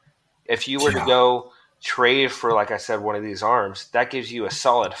 4. If you were to go trade for, like I said, one of these arms, that gives you a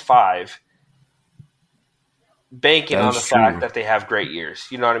solid 5, banking on the fact that they have great years.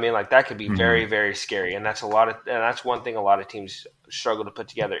 You know what I mean? Like that could be very, very scary, and that's one thing a lot of teams struggle to put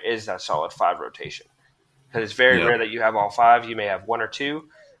together is that solid 5 rotation, because it's very rare that you have all 5. You may have 1 or 2,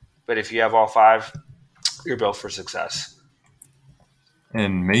 but if you have all 5, you're built for success.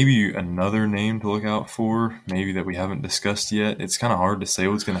 And maybe another name to look out for, maybe that we haven't discussed yet. It's kind of hard to say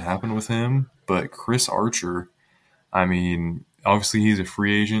what's going to happen with him, but Chris Archer, I mean, obviously he's a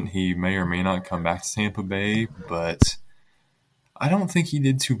free agent. He may or may not come back to Tampa Bay, but I don't think he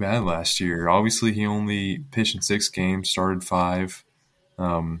did too bad last year. Obviously, he only pitched in 6 games, started 5,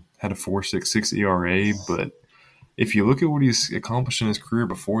 had a 4.66 ERA, but if you look at what he's accomplished in his career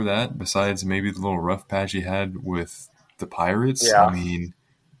before that, besides maybe the little rough patch he had with the Pirates, I mean,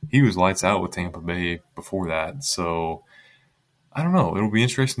 he was lights out with Tampa Bay before that. So I don't know. It'll be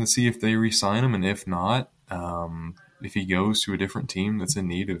interesting to see if they re-sign him, and if not, if he goes to a different team that's in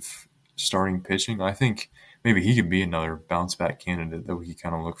need of starting pitching, I think maybe he could be another bounce back candidate that we could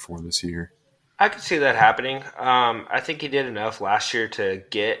kind of look for this year. I could see that happening. I think he did enough last year to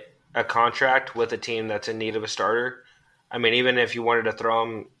get a contract with a team that's in need of a starter. I mean, even if you wanted to throw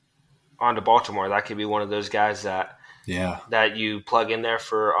him onto Baltimore, that could be one of those guys that you plug in there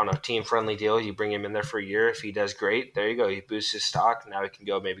for on a team friendly deal. You bring him in there for a year. If he does great, there you go. He boosts his stock. Now he can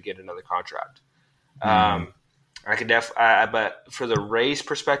go maybe get another contract. I could but for the Rays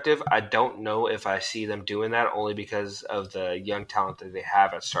perspective, I don't know if I see them doing that, only because of the young talent that they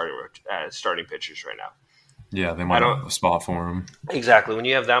have at starting pitchers right now. Yeah, they might have a spot for him. Exactly. When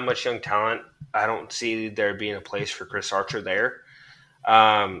you have that much young talent, I don't see there being a place for Chris Archer there.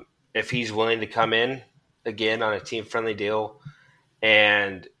 If he's willing to come in again on a team-friendly deal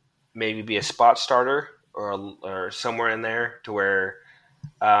and maybe be a spot starter or somewhere in there to where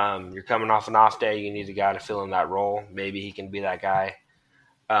you're coming off an off day, you need a guy to fill in that role. Maybe he can be that guy.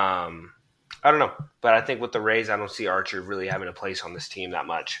 I don't know. But I think with the Rays, I don't see Archer really having a place on this team that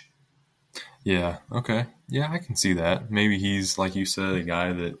much. Yeah, okay. Yeah, I can see that. Maybe he's, like you said, a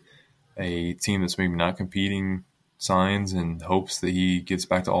guy that a team that's maybe not competing signs and hopes that he gets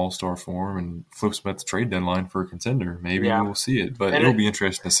back to all-star form and flips him at the trade deadline for a contender. Maybe we'll see it. But it'll be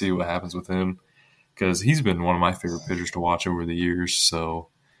interesting to see what happens with him because he's been one of my favorite pitchers to watch over the years. So,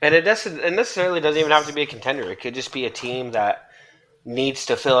 and it necessarily doesn't even have to be a contender. It could just be a team that needs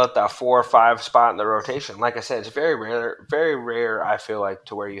to fill out that 4 or 5 spot in the rotation. Like I said, it's very rare, I feel like,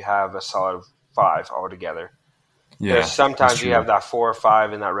 to where you have a solid 5 altogether. Yeah, there's sometimes you have that 4 or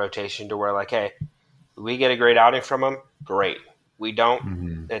 5 in that rotation to where, like, hey, we get a great outing from them, great. We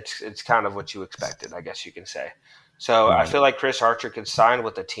don't, it's kind of what you expected, I guess you can say. So I feel like Chris Archer could sign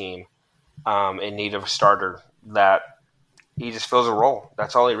with a team in need of a starter that he just fills a role.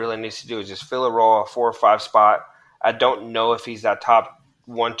 That's all he really needs to do is just fill a role, a 4 or 5 spot. I don't know if he's that top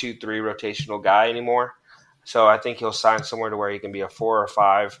 1, 2, 3 rotational guy anymore. So I think he'll sign somewhere to where he can be a 4 or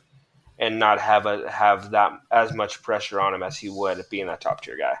 5 and not have that as much pressure on him as he would being that top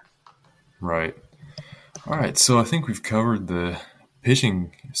tier guy. Right. All right. So I think we've covered the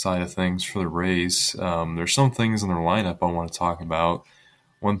pitching side of things for the Rays. There's some things in their lineup I want to talk about.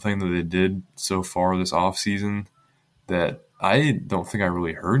 One thing that they did so far this offseason that I don't think I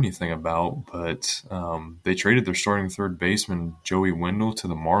really heard anything about, but they traded their starting third baseman, Joey Wendle, to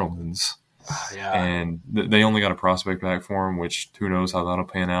the Marlins. Yeah. And they only got a prospect back for him, which who knows how that'll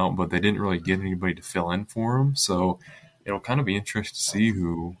pan out, but they didn't really get anybody to fill in for him. So it'll kind of be interesting to see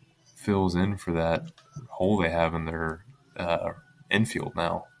who fills in for that hole they have in their infield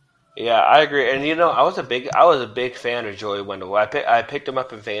now. Yeah, I agree. And I was a big fan of Joey Wendle. I picked him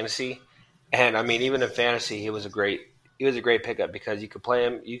up in fantasy, and I mean, even in fantasy, he was a great pickup because you could play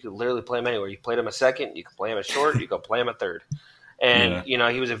him. You could literally play him anywhere. You played him a second, you could play him at short, you could play him at third, and he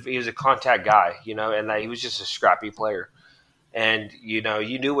was a contact guy. And that he was just a scrappy player, and you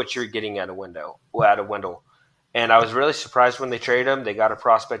knew what you were getting out of Wendle. And I was really surprised when they traded him. They got a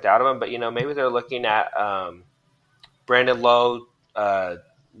prospect out of him, but maybe they're looking at Brandon Lowe,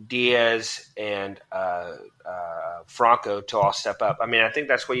 Diaz, and Franco to all step up. I mean, I think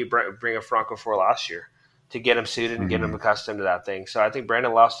that's what you bring a Franco for last year, to get him suited and get him accustomed to that thing. So I think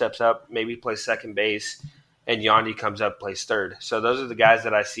Brandon Lowe steps up, maybe plays second base, and Yandy comes up, plays third. So those are the guys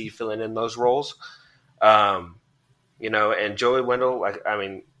that I see filling in those roles. And Joey Wendle,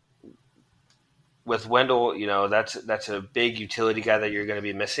 with Wendle, that's a big utility guy that you're going to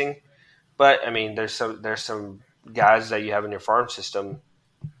be missing. But I mean, there's some guys that you have in your farm system.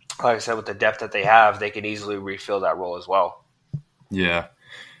 Like I said, with the depth that they have, they can easily refill that role as well. Yeah.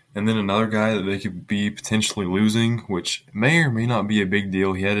 And then another guy that they could be potentially losing, which may or may not be a big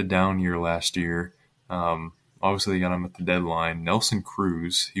deal. He had a down year last year. Obviously, they got him at the deadline. Nelson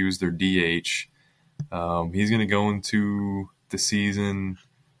Cruz, he was their DH. He's going to go into the season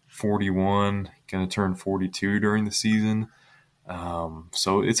 41, going to turn 42 during the season.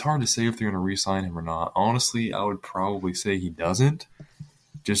 So it's hard to say if they're going to re-sign him or not. Honestly, I would probably say he doesn't,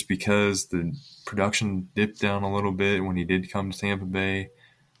 just because the production dipped down a little bit when he did come to Tampa Bay.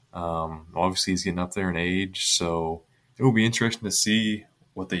 Obviously, he's getting up there in age, so it will be interesting to see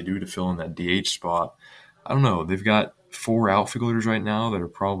what they do to fill in that DH spot. I don't know. They've got 4 outfielders right now that are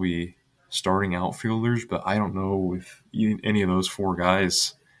probably starting outfielders, but I don't know if any of those 4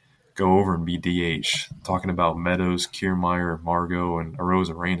 guys go over and be DH. Talking about Meadows, Kiermaier, Margot, and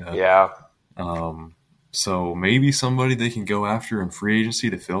Arozarena. Yeah. So maybe somebody they can go after in free agency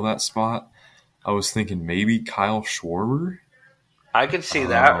to fill that spot. I was thinking maybe Kyle Schwarber. I could see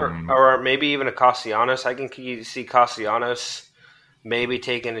that, or maybe even a Castellanos. I can see Castellanos maybe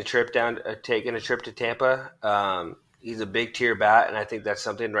taking a trip to Tampa. He's a big tier bat, and I think that's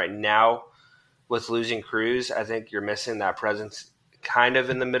something right now with losing Cruz. I think you're missing that presence kind of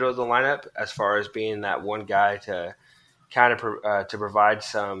in the middle of the lineup as far as being that one guy to kind of to provide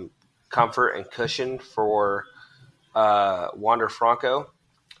some comfort and cushion for Wander Franco,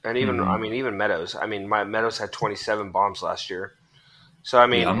 and even Meadows. I mean, Meadows had 27 bombs last year. So I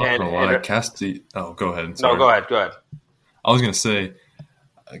mean, I'm not gonna lie. Oh, go ahead. Sorry. No, go ahead. I was gonna say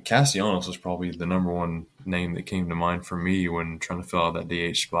Castellanos was probably the number one name that came to mind for me when trying to fill out that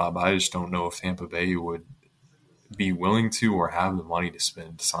DH spot. But I just don't know if Tampa Bay would be willing to or have the money to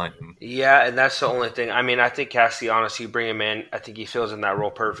spend to sign him. Yeah, and that's the only thing. I mean, I think Castellanos, you bring him in, I think he fills in that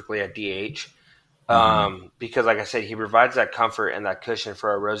role perfectly at DH. Because, like I said, he provides that comfort and that cushion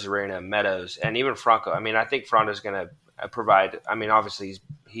for a Rosarena, Meadows, and even Franco. I mean, I think Franco's going to provide. I mean, obviously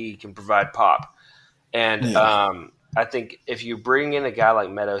he can provide pop, and I think if you bring in a guy like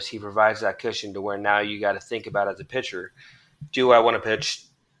Meadows, he provides that cushion to where now you got to think about as a pitcher, do I want to pitch?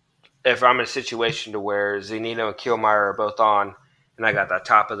 If I'm in a situation to where Zunino and Kiermaier are both on, and I got that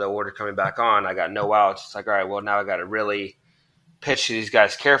top of the order coming back on, I got no outs. It's like, all right, well now I got to really pitch to these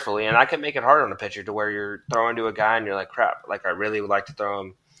guys carefully, and I can make it hard on a pitcher to where you're throwing to a guy and you're like, crap, like I really would like to throw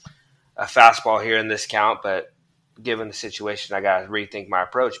him a fastball here in this count, but given the situation, I got to rethink my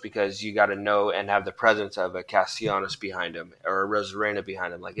approach because you got to know and have the presence of a Castellanos behind him or a Rosarena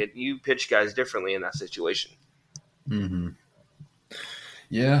behind him. Like you pitch guys differently in that situation. Mm-hmm.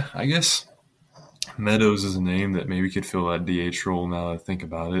 Yeah, I guess Meadows is a name that maybe could fill that DH role now that I think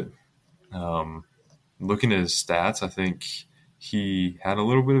about it. Looking at his stats, I think he had a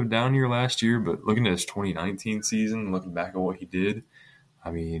little bit of a down year last year, but looking at his 2019 season, looking back at what he did,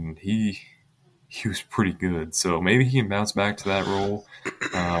 I mean, he was pretty good. So maybe he can bounce back to that role.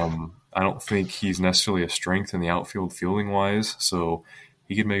 I don't think he's necessarily a strength in the outfield fielding-wise, so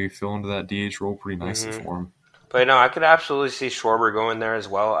he could maybe fill into that DH role pretty nicely for him. But no, I could absolutely see Schwarber going there as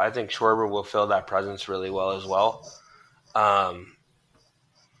well. I think Schwarber will fill that presence really well as well. I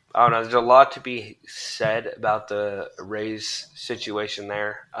don't know. There's a lot to be said about the Rays situation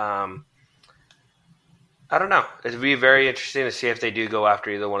there. I don't know. It'd be very interesting to see if they do go after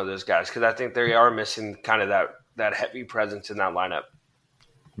either one of those guys because I think they are missing kind of that heavy presence in that lineup.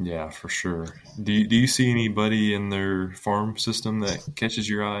 Yeah, for sure. Do you see anybody in their farm system that catches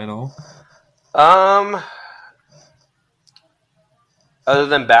your eye at all? Other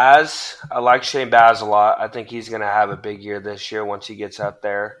than Baz, I like Shane Baz a lot. I think he's going to have a big year this year once he gets out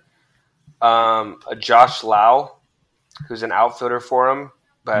there. Josh Lau, who's an outfielder for him,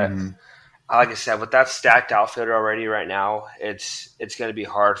 but like I said, with that stacked outfielder already right now, it's going to be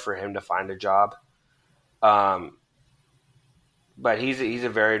hard for him to find a job. But he's a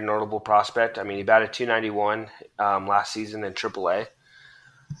very notable prospect. I mean, he batted .291 last season in AAA.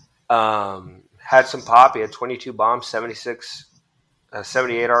 Had some pop. He had 22 bombs, 78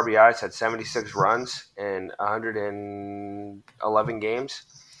 RBIs, had 76 runs in 111 games.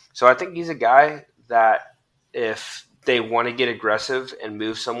 So I think he's a guy that if they want to get aggressive and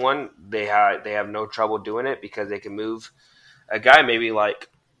move someone, they have no trouble doing it because they can move a guy maybe like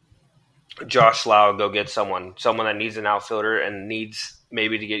Josh Lau and go get someone that needs an outfielder and needs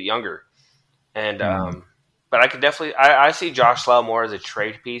maybe to get younger. And but I could definitely I see Josh Lau more as a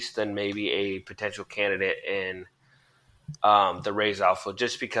trade piece than maybe a potential candidate in the Rays outfield,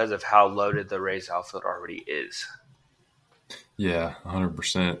 just because of how loaded the Rays outfield already is. Yeah,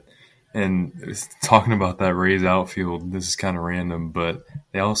 100%. And talking about that Rays outfield, this is kind of random, but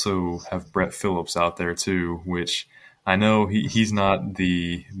they also have Brett Phillips out there too, which I know he's not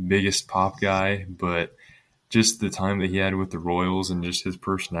the biggest pop guy, but just the time that he had with the Royals and just his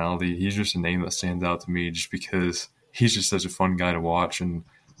personality, he's just a name that stands out to me just because he's just such a fun guy to watch and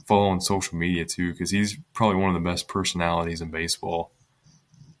follow on social media too, because he's probably one of the best personalities in baseball.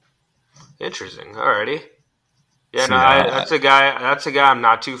 Interesting. Alrighty. Yeah, so, that's a guy I'm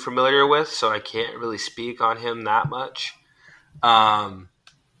not too familiar with, so I can't really speak on him that much.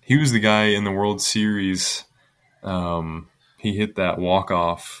 He was the guy in the World Series. He hit that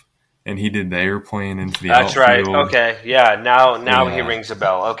walk-off, and he did the airplane into the outfield. That's right. Okay. Yeah, now he rings a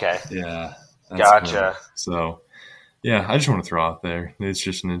bell. Okay. Yeah. Gotcha. Cool. So, yeah, I just want to throw out there. It's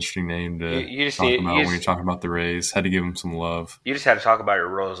just an interesting name to talk about when you're talking about the Rays. Had to give him some love. You just had to talk about your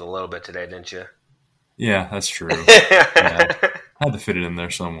Royals a little bit today, didn't you? Yeah, that's true. Yeah, had to fit it in there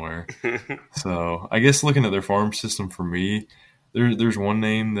somewhere. So I guess looking at their farm system for me, there's one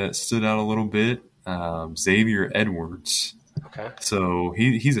name that stood out a little bit, Xavier Edwards. Okay. So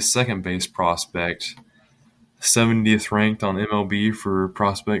he's a second base prospect 70th ranked on MLB for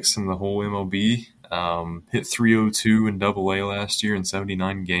prospects in the whole MLB. Hit 302 in Double-A last year in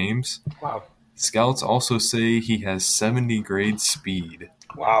 79 games. Wow. Scouts also say he has 70 grade speed.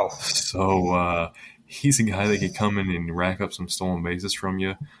 Wow. So he's a guy that could come in and rack up some stolen bases from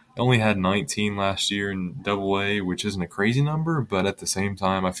you. Only had 19 last year in Double-A, which isn't a crazy number, but at the same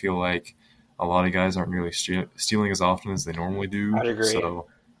time, I feel like a lot of guys aren't really stealing as often as they normally do. I'd agree. So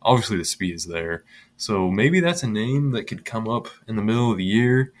obviously the speed is there. So maybe that's a name that could come up in the middle of the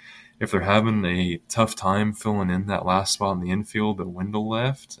year if they're having a tough time filling in that last spot in the infield that Wendell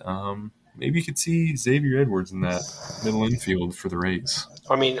left. Maybe you could see Xavier Edwards in that middle infield for the Rays.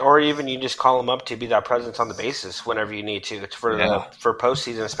 I mean, or even you just call him up to be that presence on the bases whenever you need to for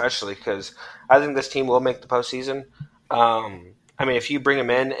postseason, especially because I think this team will make the postseason. I mean, if you bring him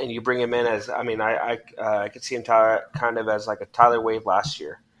in and you bring him in as, I mean, I could see him kind of as like a Tyler Wade last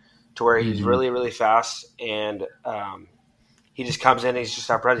year, to where he's really, really fast and he just comes in and he's just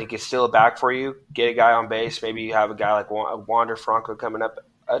not present. He can steal it back for you, get a guy on base. Maybe you have a guy like Wander Franco coming up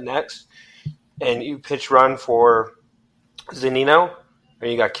next, and you pitch run for Zunino,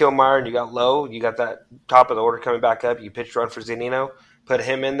 and you got Killmeyer and you got Lowe. You got that top of the order coming back up. You pitch run for Zunino, put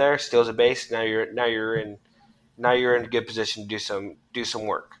him in there, steals a base. Now you're in a good position to do some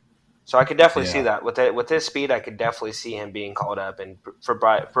work. So I could definitely see that with his speed. I could definitely see him being called up and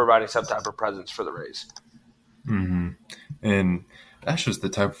providing some type of presence for the Rays. Mm-hmm. And that's just the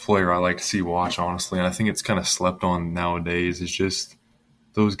type of player I like to see watch, honestly. And I think it's kind of slept on nowadays. Is just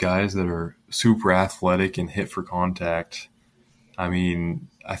those guys that are super athletic and hit for contact. I mean,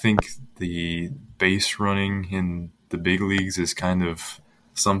 I think the base running in the big leagues is kind of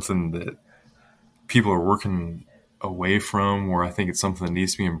something that people are working away from, where I think it's something that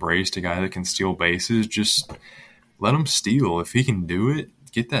needs to be embraced. A guy that can steal bases, just let him steal. If he can do it,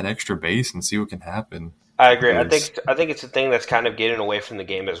 get that extra base and see what can happen. I agree. I think it's a thing that's kind of getting away from the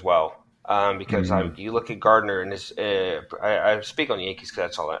game as well. Because you look at Gardner and his. I speak on the Yankees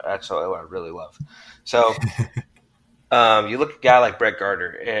because that's all I really love. So you look at a guy like Brett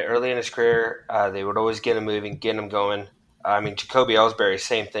Gardner. Early in his career, they would always get him moving, get him going. I mean, Jacoby Ellsbury,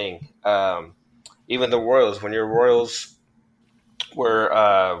 same thing. Even the Royals, when your Royals were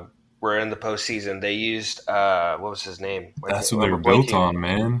in the postseason, they used what was his name? That's what they were built on,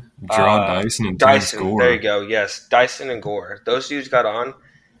 man. Gerard Dyson and Terrence Gore. There you go. Yes, Dyson and Gore. Those dudes got on.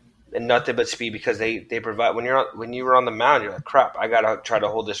 And nothing but speed, because they provide when you were on the mound, you're like, crap, I gotta try to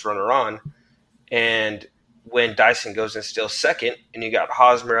hold this runner on. And when Dyson goes and steals second, and you got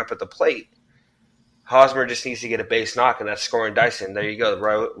Hosmer up at the plate, Hosmer just needs to get a base knock, and that's scoring Dyson. There you go.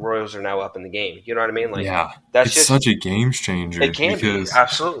 The Royals are now up in the game. You know what I mean? Like, yeah, that's it's just such a game changer. It can be,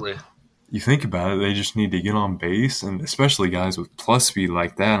 absolutely. You think about it, they just need to get on base, and especially guys with plus speed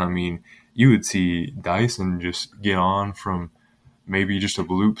like that. I mean, you would see Dyson just get on from maybe just a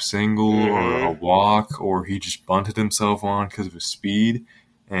bloop single or a walk, or he just bunted himself on because of his speed,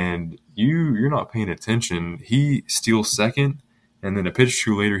 and you're not paying attention. He steals second, and then a pitch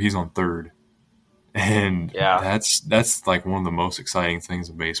or two later, he's on third. And that's like one of the most exciting things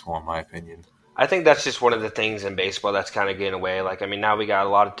in baseball, in my opinion. I think that's just one of the things in baseball that's kind of getting away. Like, I mean, now we got a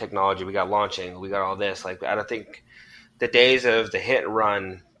lot of technology. We got launching. We got all this. Like, I don't think the days of the hit and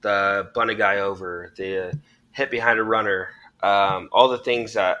run, the bunt a guy over, the hit behind a runner, all the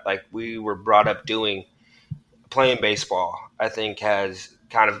things that like we were brought up doing, playing baseball, I think has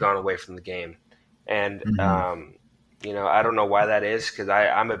kind of gone away from the game. And I don't know why that is, because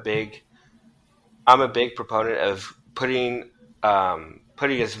I'm a big proponent of putting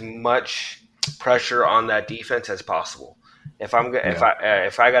as much pressure on that defense as possible. If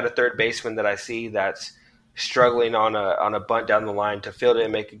I got a third baseman that I see that's struggling on a bunt down the line to field it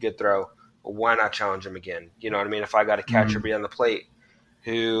and make a good throw, why not challenge him again? You know what I mean? If I got a catcher behind the plate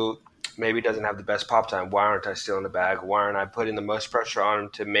who maybe doesn't have the best pop time, why aren't I stealing the bag? Why aren't I putting the most pressure on him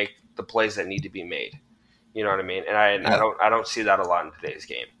to make the plays that need to be made? You know what I mean? And I don't see that a lot in today's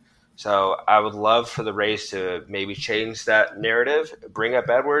game. So I would love for the Rays to maybe change that narrative, bring up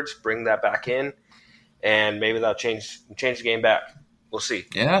Edwards, bring that back in, and maybe that'll change the game back. We'll see.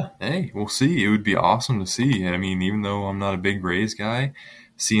 Yeah, hey, we'll see. It would be awesome to see. I mean, even though I'm not a big Rays guy,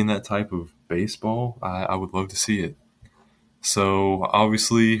 seeing that type of baseball, I would love to see it. So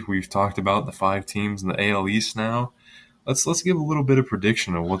obviously, we've talked about the 5 teams in the AL East now. Let's give a little bit of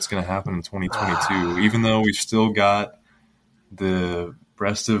prediction of what's going to happen in 2022. Even though we've still got the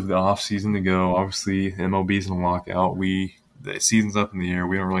rest of the offseason to go, obviously MLB's in a lockout. The season's up in the air.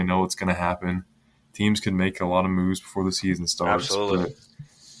 We don't really know what's going to happen. Teams could make a lot of moves before the season starts. Absolutely. But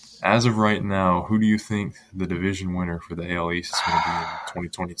as of right now, who do you think the division winner for the AL East is going to be in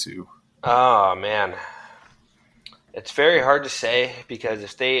 2022? Oh, man. It's very hard to say because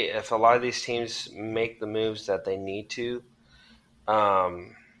if a lot of these teams make the moves that they need to,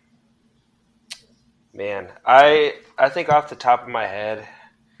 um, man, I think off the top of my head,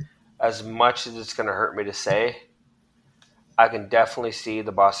 as much as it's going to hurt me to say, I can definitely see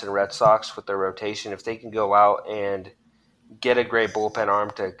the Boston Red Sox with their rotation if they can go out and get a great bullpen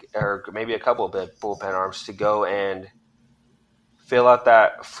arm or maybe a couple of bullpen arms to go and fill out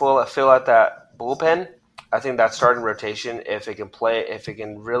that bullpen. I think that starting rotation, if it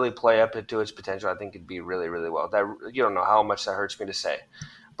can really play up into its potential, I think it'd be really, really well. That you don't know how much that hurts me to say,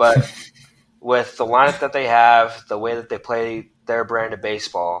 but with the lineup that they have, the way that they play their brand of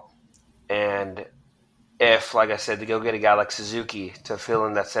baseball, and if, like I said, to go get a guy like Suzuki to fill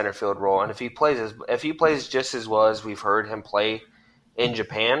in that center field role, and if he plays just as well as we've heard him play in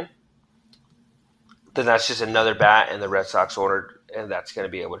Japan, then that's just another bat in the Red Sox order, and that's going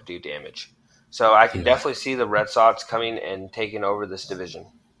to be able to do damage. So I can definitely see the Red Sox coming and taking over this division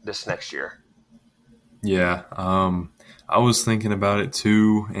this next year. Yeah, I was thinking about it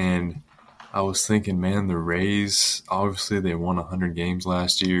too, and I was thinking, man, the Rays, obviously they won 100 games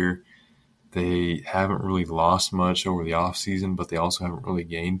last year. They haven't really lost much over the offseason, but they also haven't really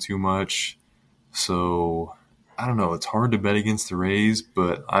gained too much. So, I don't know. It's hard to bet against the Rays,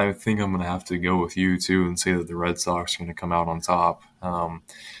 but I think I'm going to have to go with you, too, and say that the Red Sox are going to come out on top.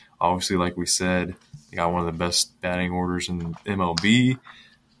 Obviously, like we said, they got one of the best batting orders in MLB.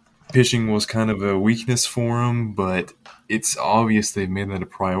 Pitching was kind of a weakness for them, but it's obvious they've made that a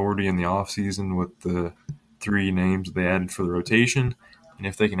priority in the offseason with the 3 names they added for the rotation. And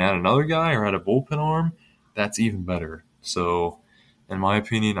if they can add another guy or add a bullpen arm, that's even better. So, in my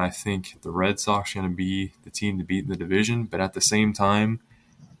opinion, I think the Red Sox are going to be the team to beat in the division. But at the same time,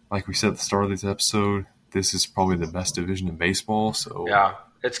 like we said at the start of this episode, this is probably the best division in baseball. So yeah,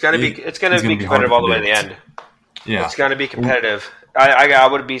 it's going to be competitive all the way to the end. Yeah, it's going to be competitive. I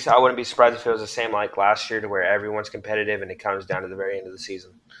wouldn't be surprised if it was the same like last year, to where everyone's competitive and it comes down to the very end of the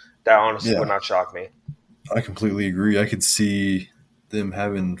season. That honestly would not shock me. I completely agree. I could see them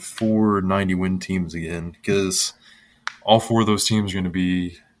having 4 90-win teams again, because all 4 of those teams are going to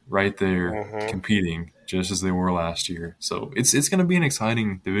be right there competing just as they were last year. So it's going to be an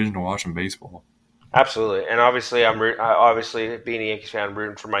exciting division to watch in baseball. Absolutely. And obviously being a Yankees fan, I'm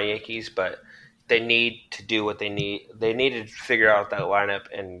rooting for my Yankees, but they need to do what they need. They need to figure out that lineup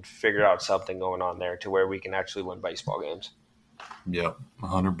and figure out something going on there to where we can actually win baseball games. Yep,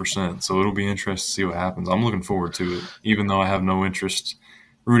 100%. So it'll be interesting to see what happens. I'm looking forward to it, even though I have no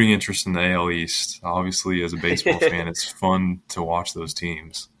rooting interest in the AL East. Obviously, as a baseball fan, it's fun to watch those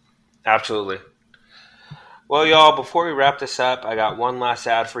teams. Absolutely. Well, y'all, before we wrap this up, I got one last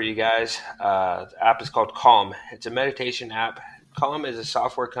ad for you guys. The app is called Calm. It's a meditation app. Calm is a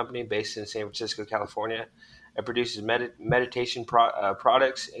software company based in San Francisco, California. It produces meditation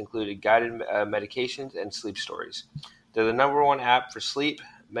products, including guided medications and sleep stories. They're the #1 app for sleep,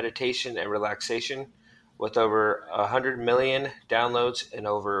 meditation, and relaxation, with over 100 million downloads and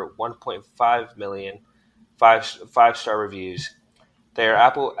over 1.5 million five-star reviews. They are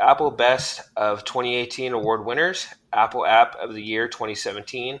Apple Best of 2018 award winners, Apple App of the Year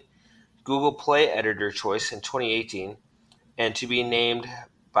 2017, Google Play Editor Choice in 2018, and to be named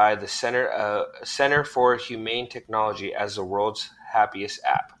by the Center for Humane Technology as the world's happiest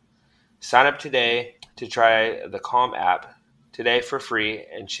app. Sign up today to try the Calm app today for free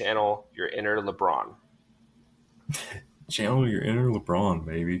and channel your inner LeBron. Channel your inner LeBron,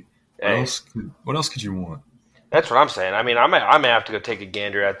 baby. What else could you want? That's what I'm saying. I mean, I may have to go take a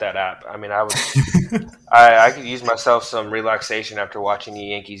gander at that app. I mean, I could use myself some relaxation after watching the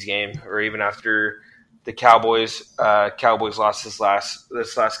Yankees game, or even after the Cowboys lost this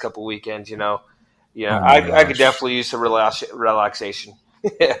last couple weekends. I could definitely use some relaxation.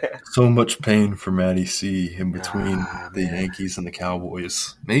 So much pain for Matty C in between the Yankees and the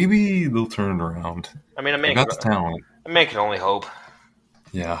Cowboys. Maybe they'll turn it around. I mean, they got the talent. A man can only hope.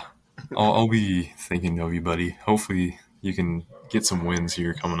 Yeah. I'll be thinking of you, buddy. Hopefully you can get some wins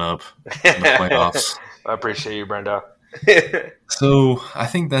here coming up in the playoffs. I appreciate you, Brenda. So I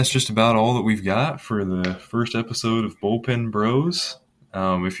think that's just about all that we've got for the first episode of Bullpen Bros.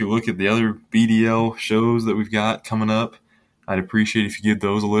 If you look at the other BDL shows that we've got coming up, I'd appreciate if you give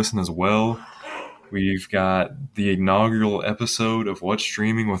those a listen as well. We've got the inaugural episode of What's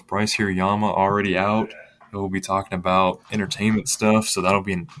Streaming with Bryce Hirayama already out. We'll be talking about entertainment stuff, so that'll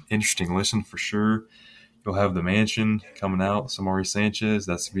be an interesting listen for sure. You'll have The Mansion coming out, Samari Sanchez.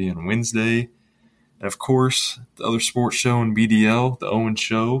 That's going to be on Wednesday. And, of course, the other sports show in BDL, The Owen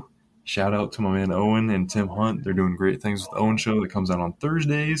Show. Shout out to my man Owen and Tim Hunt. They're doing great things with The Owen Show that comes out on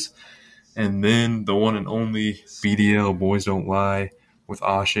Thursdays. And then the one and only BDL, Boys Don't Lie, with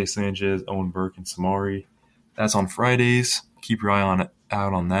Ashe Sanchez, Owen Burke, and Samari. That's on Fridays. Keep your eye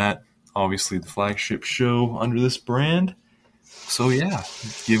out on that. Obviously, the flagship show under this brand. So, yeah,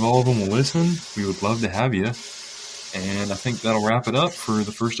 give all of them a listen. We would love to have you. And I think that'll wrap it up for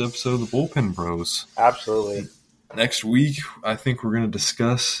the first episode of the Bullpen Bros. Absolutely. Next week, I think we're going to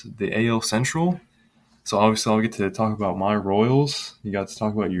discuss the AL Central. So obviously I'll get to talk about my Royals. You got to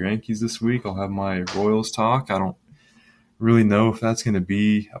talk about your Yankees this week. I'll have my Royals talk. I don't really know if that's going to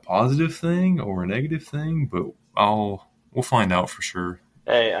be a positive thing or a negative thing, but we'll find out for sure.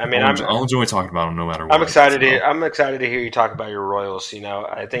 Hey, I mean, I'll enjoy talking about them no matter what. I'm excited. I'm excited to hear you talk about your Royals. You know,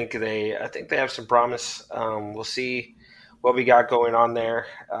 I think they have some promise. We'll see what we got going on there.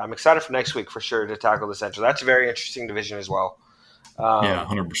 I'm excited for next week for sure to tackle the Central. That's a very interesting division as well. Yeah,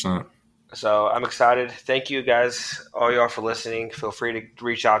 100%. So I'm excited. Thank you guys, all y'all, for listening. Feel free to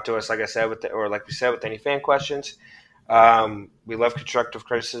reach out to us, like we said, with any fan questions. We love constructive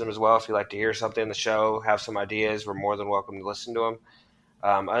criticism as well. If you'd like to hear something in the show, have some ideas, we're more than welcome to listen to them.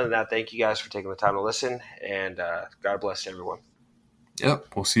 Other than that, thank you guys for taking the time to listen, and God bless everyone. Yep,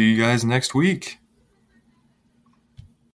 we'll see you guys next week.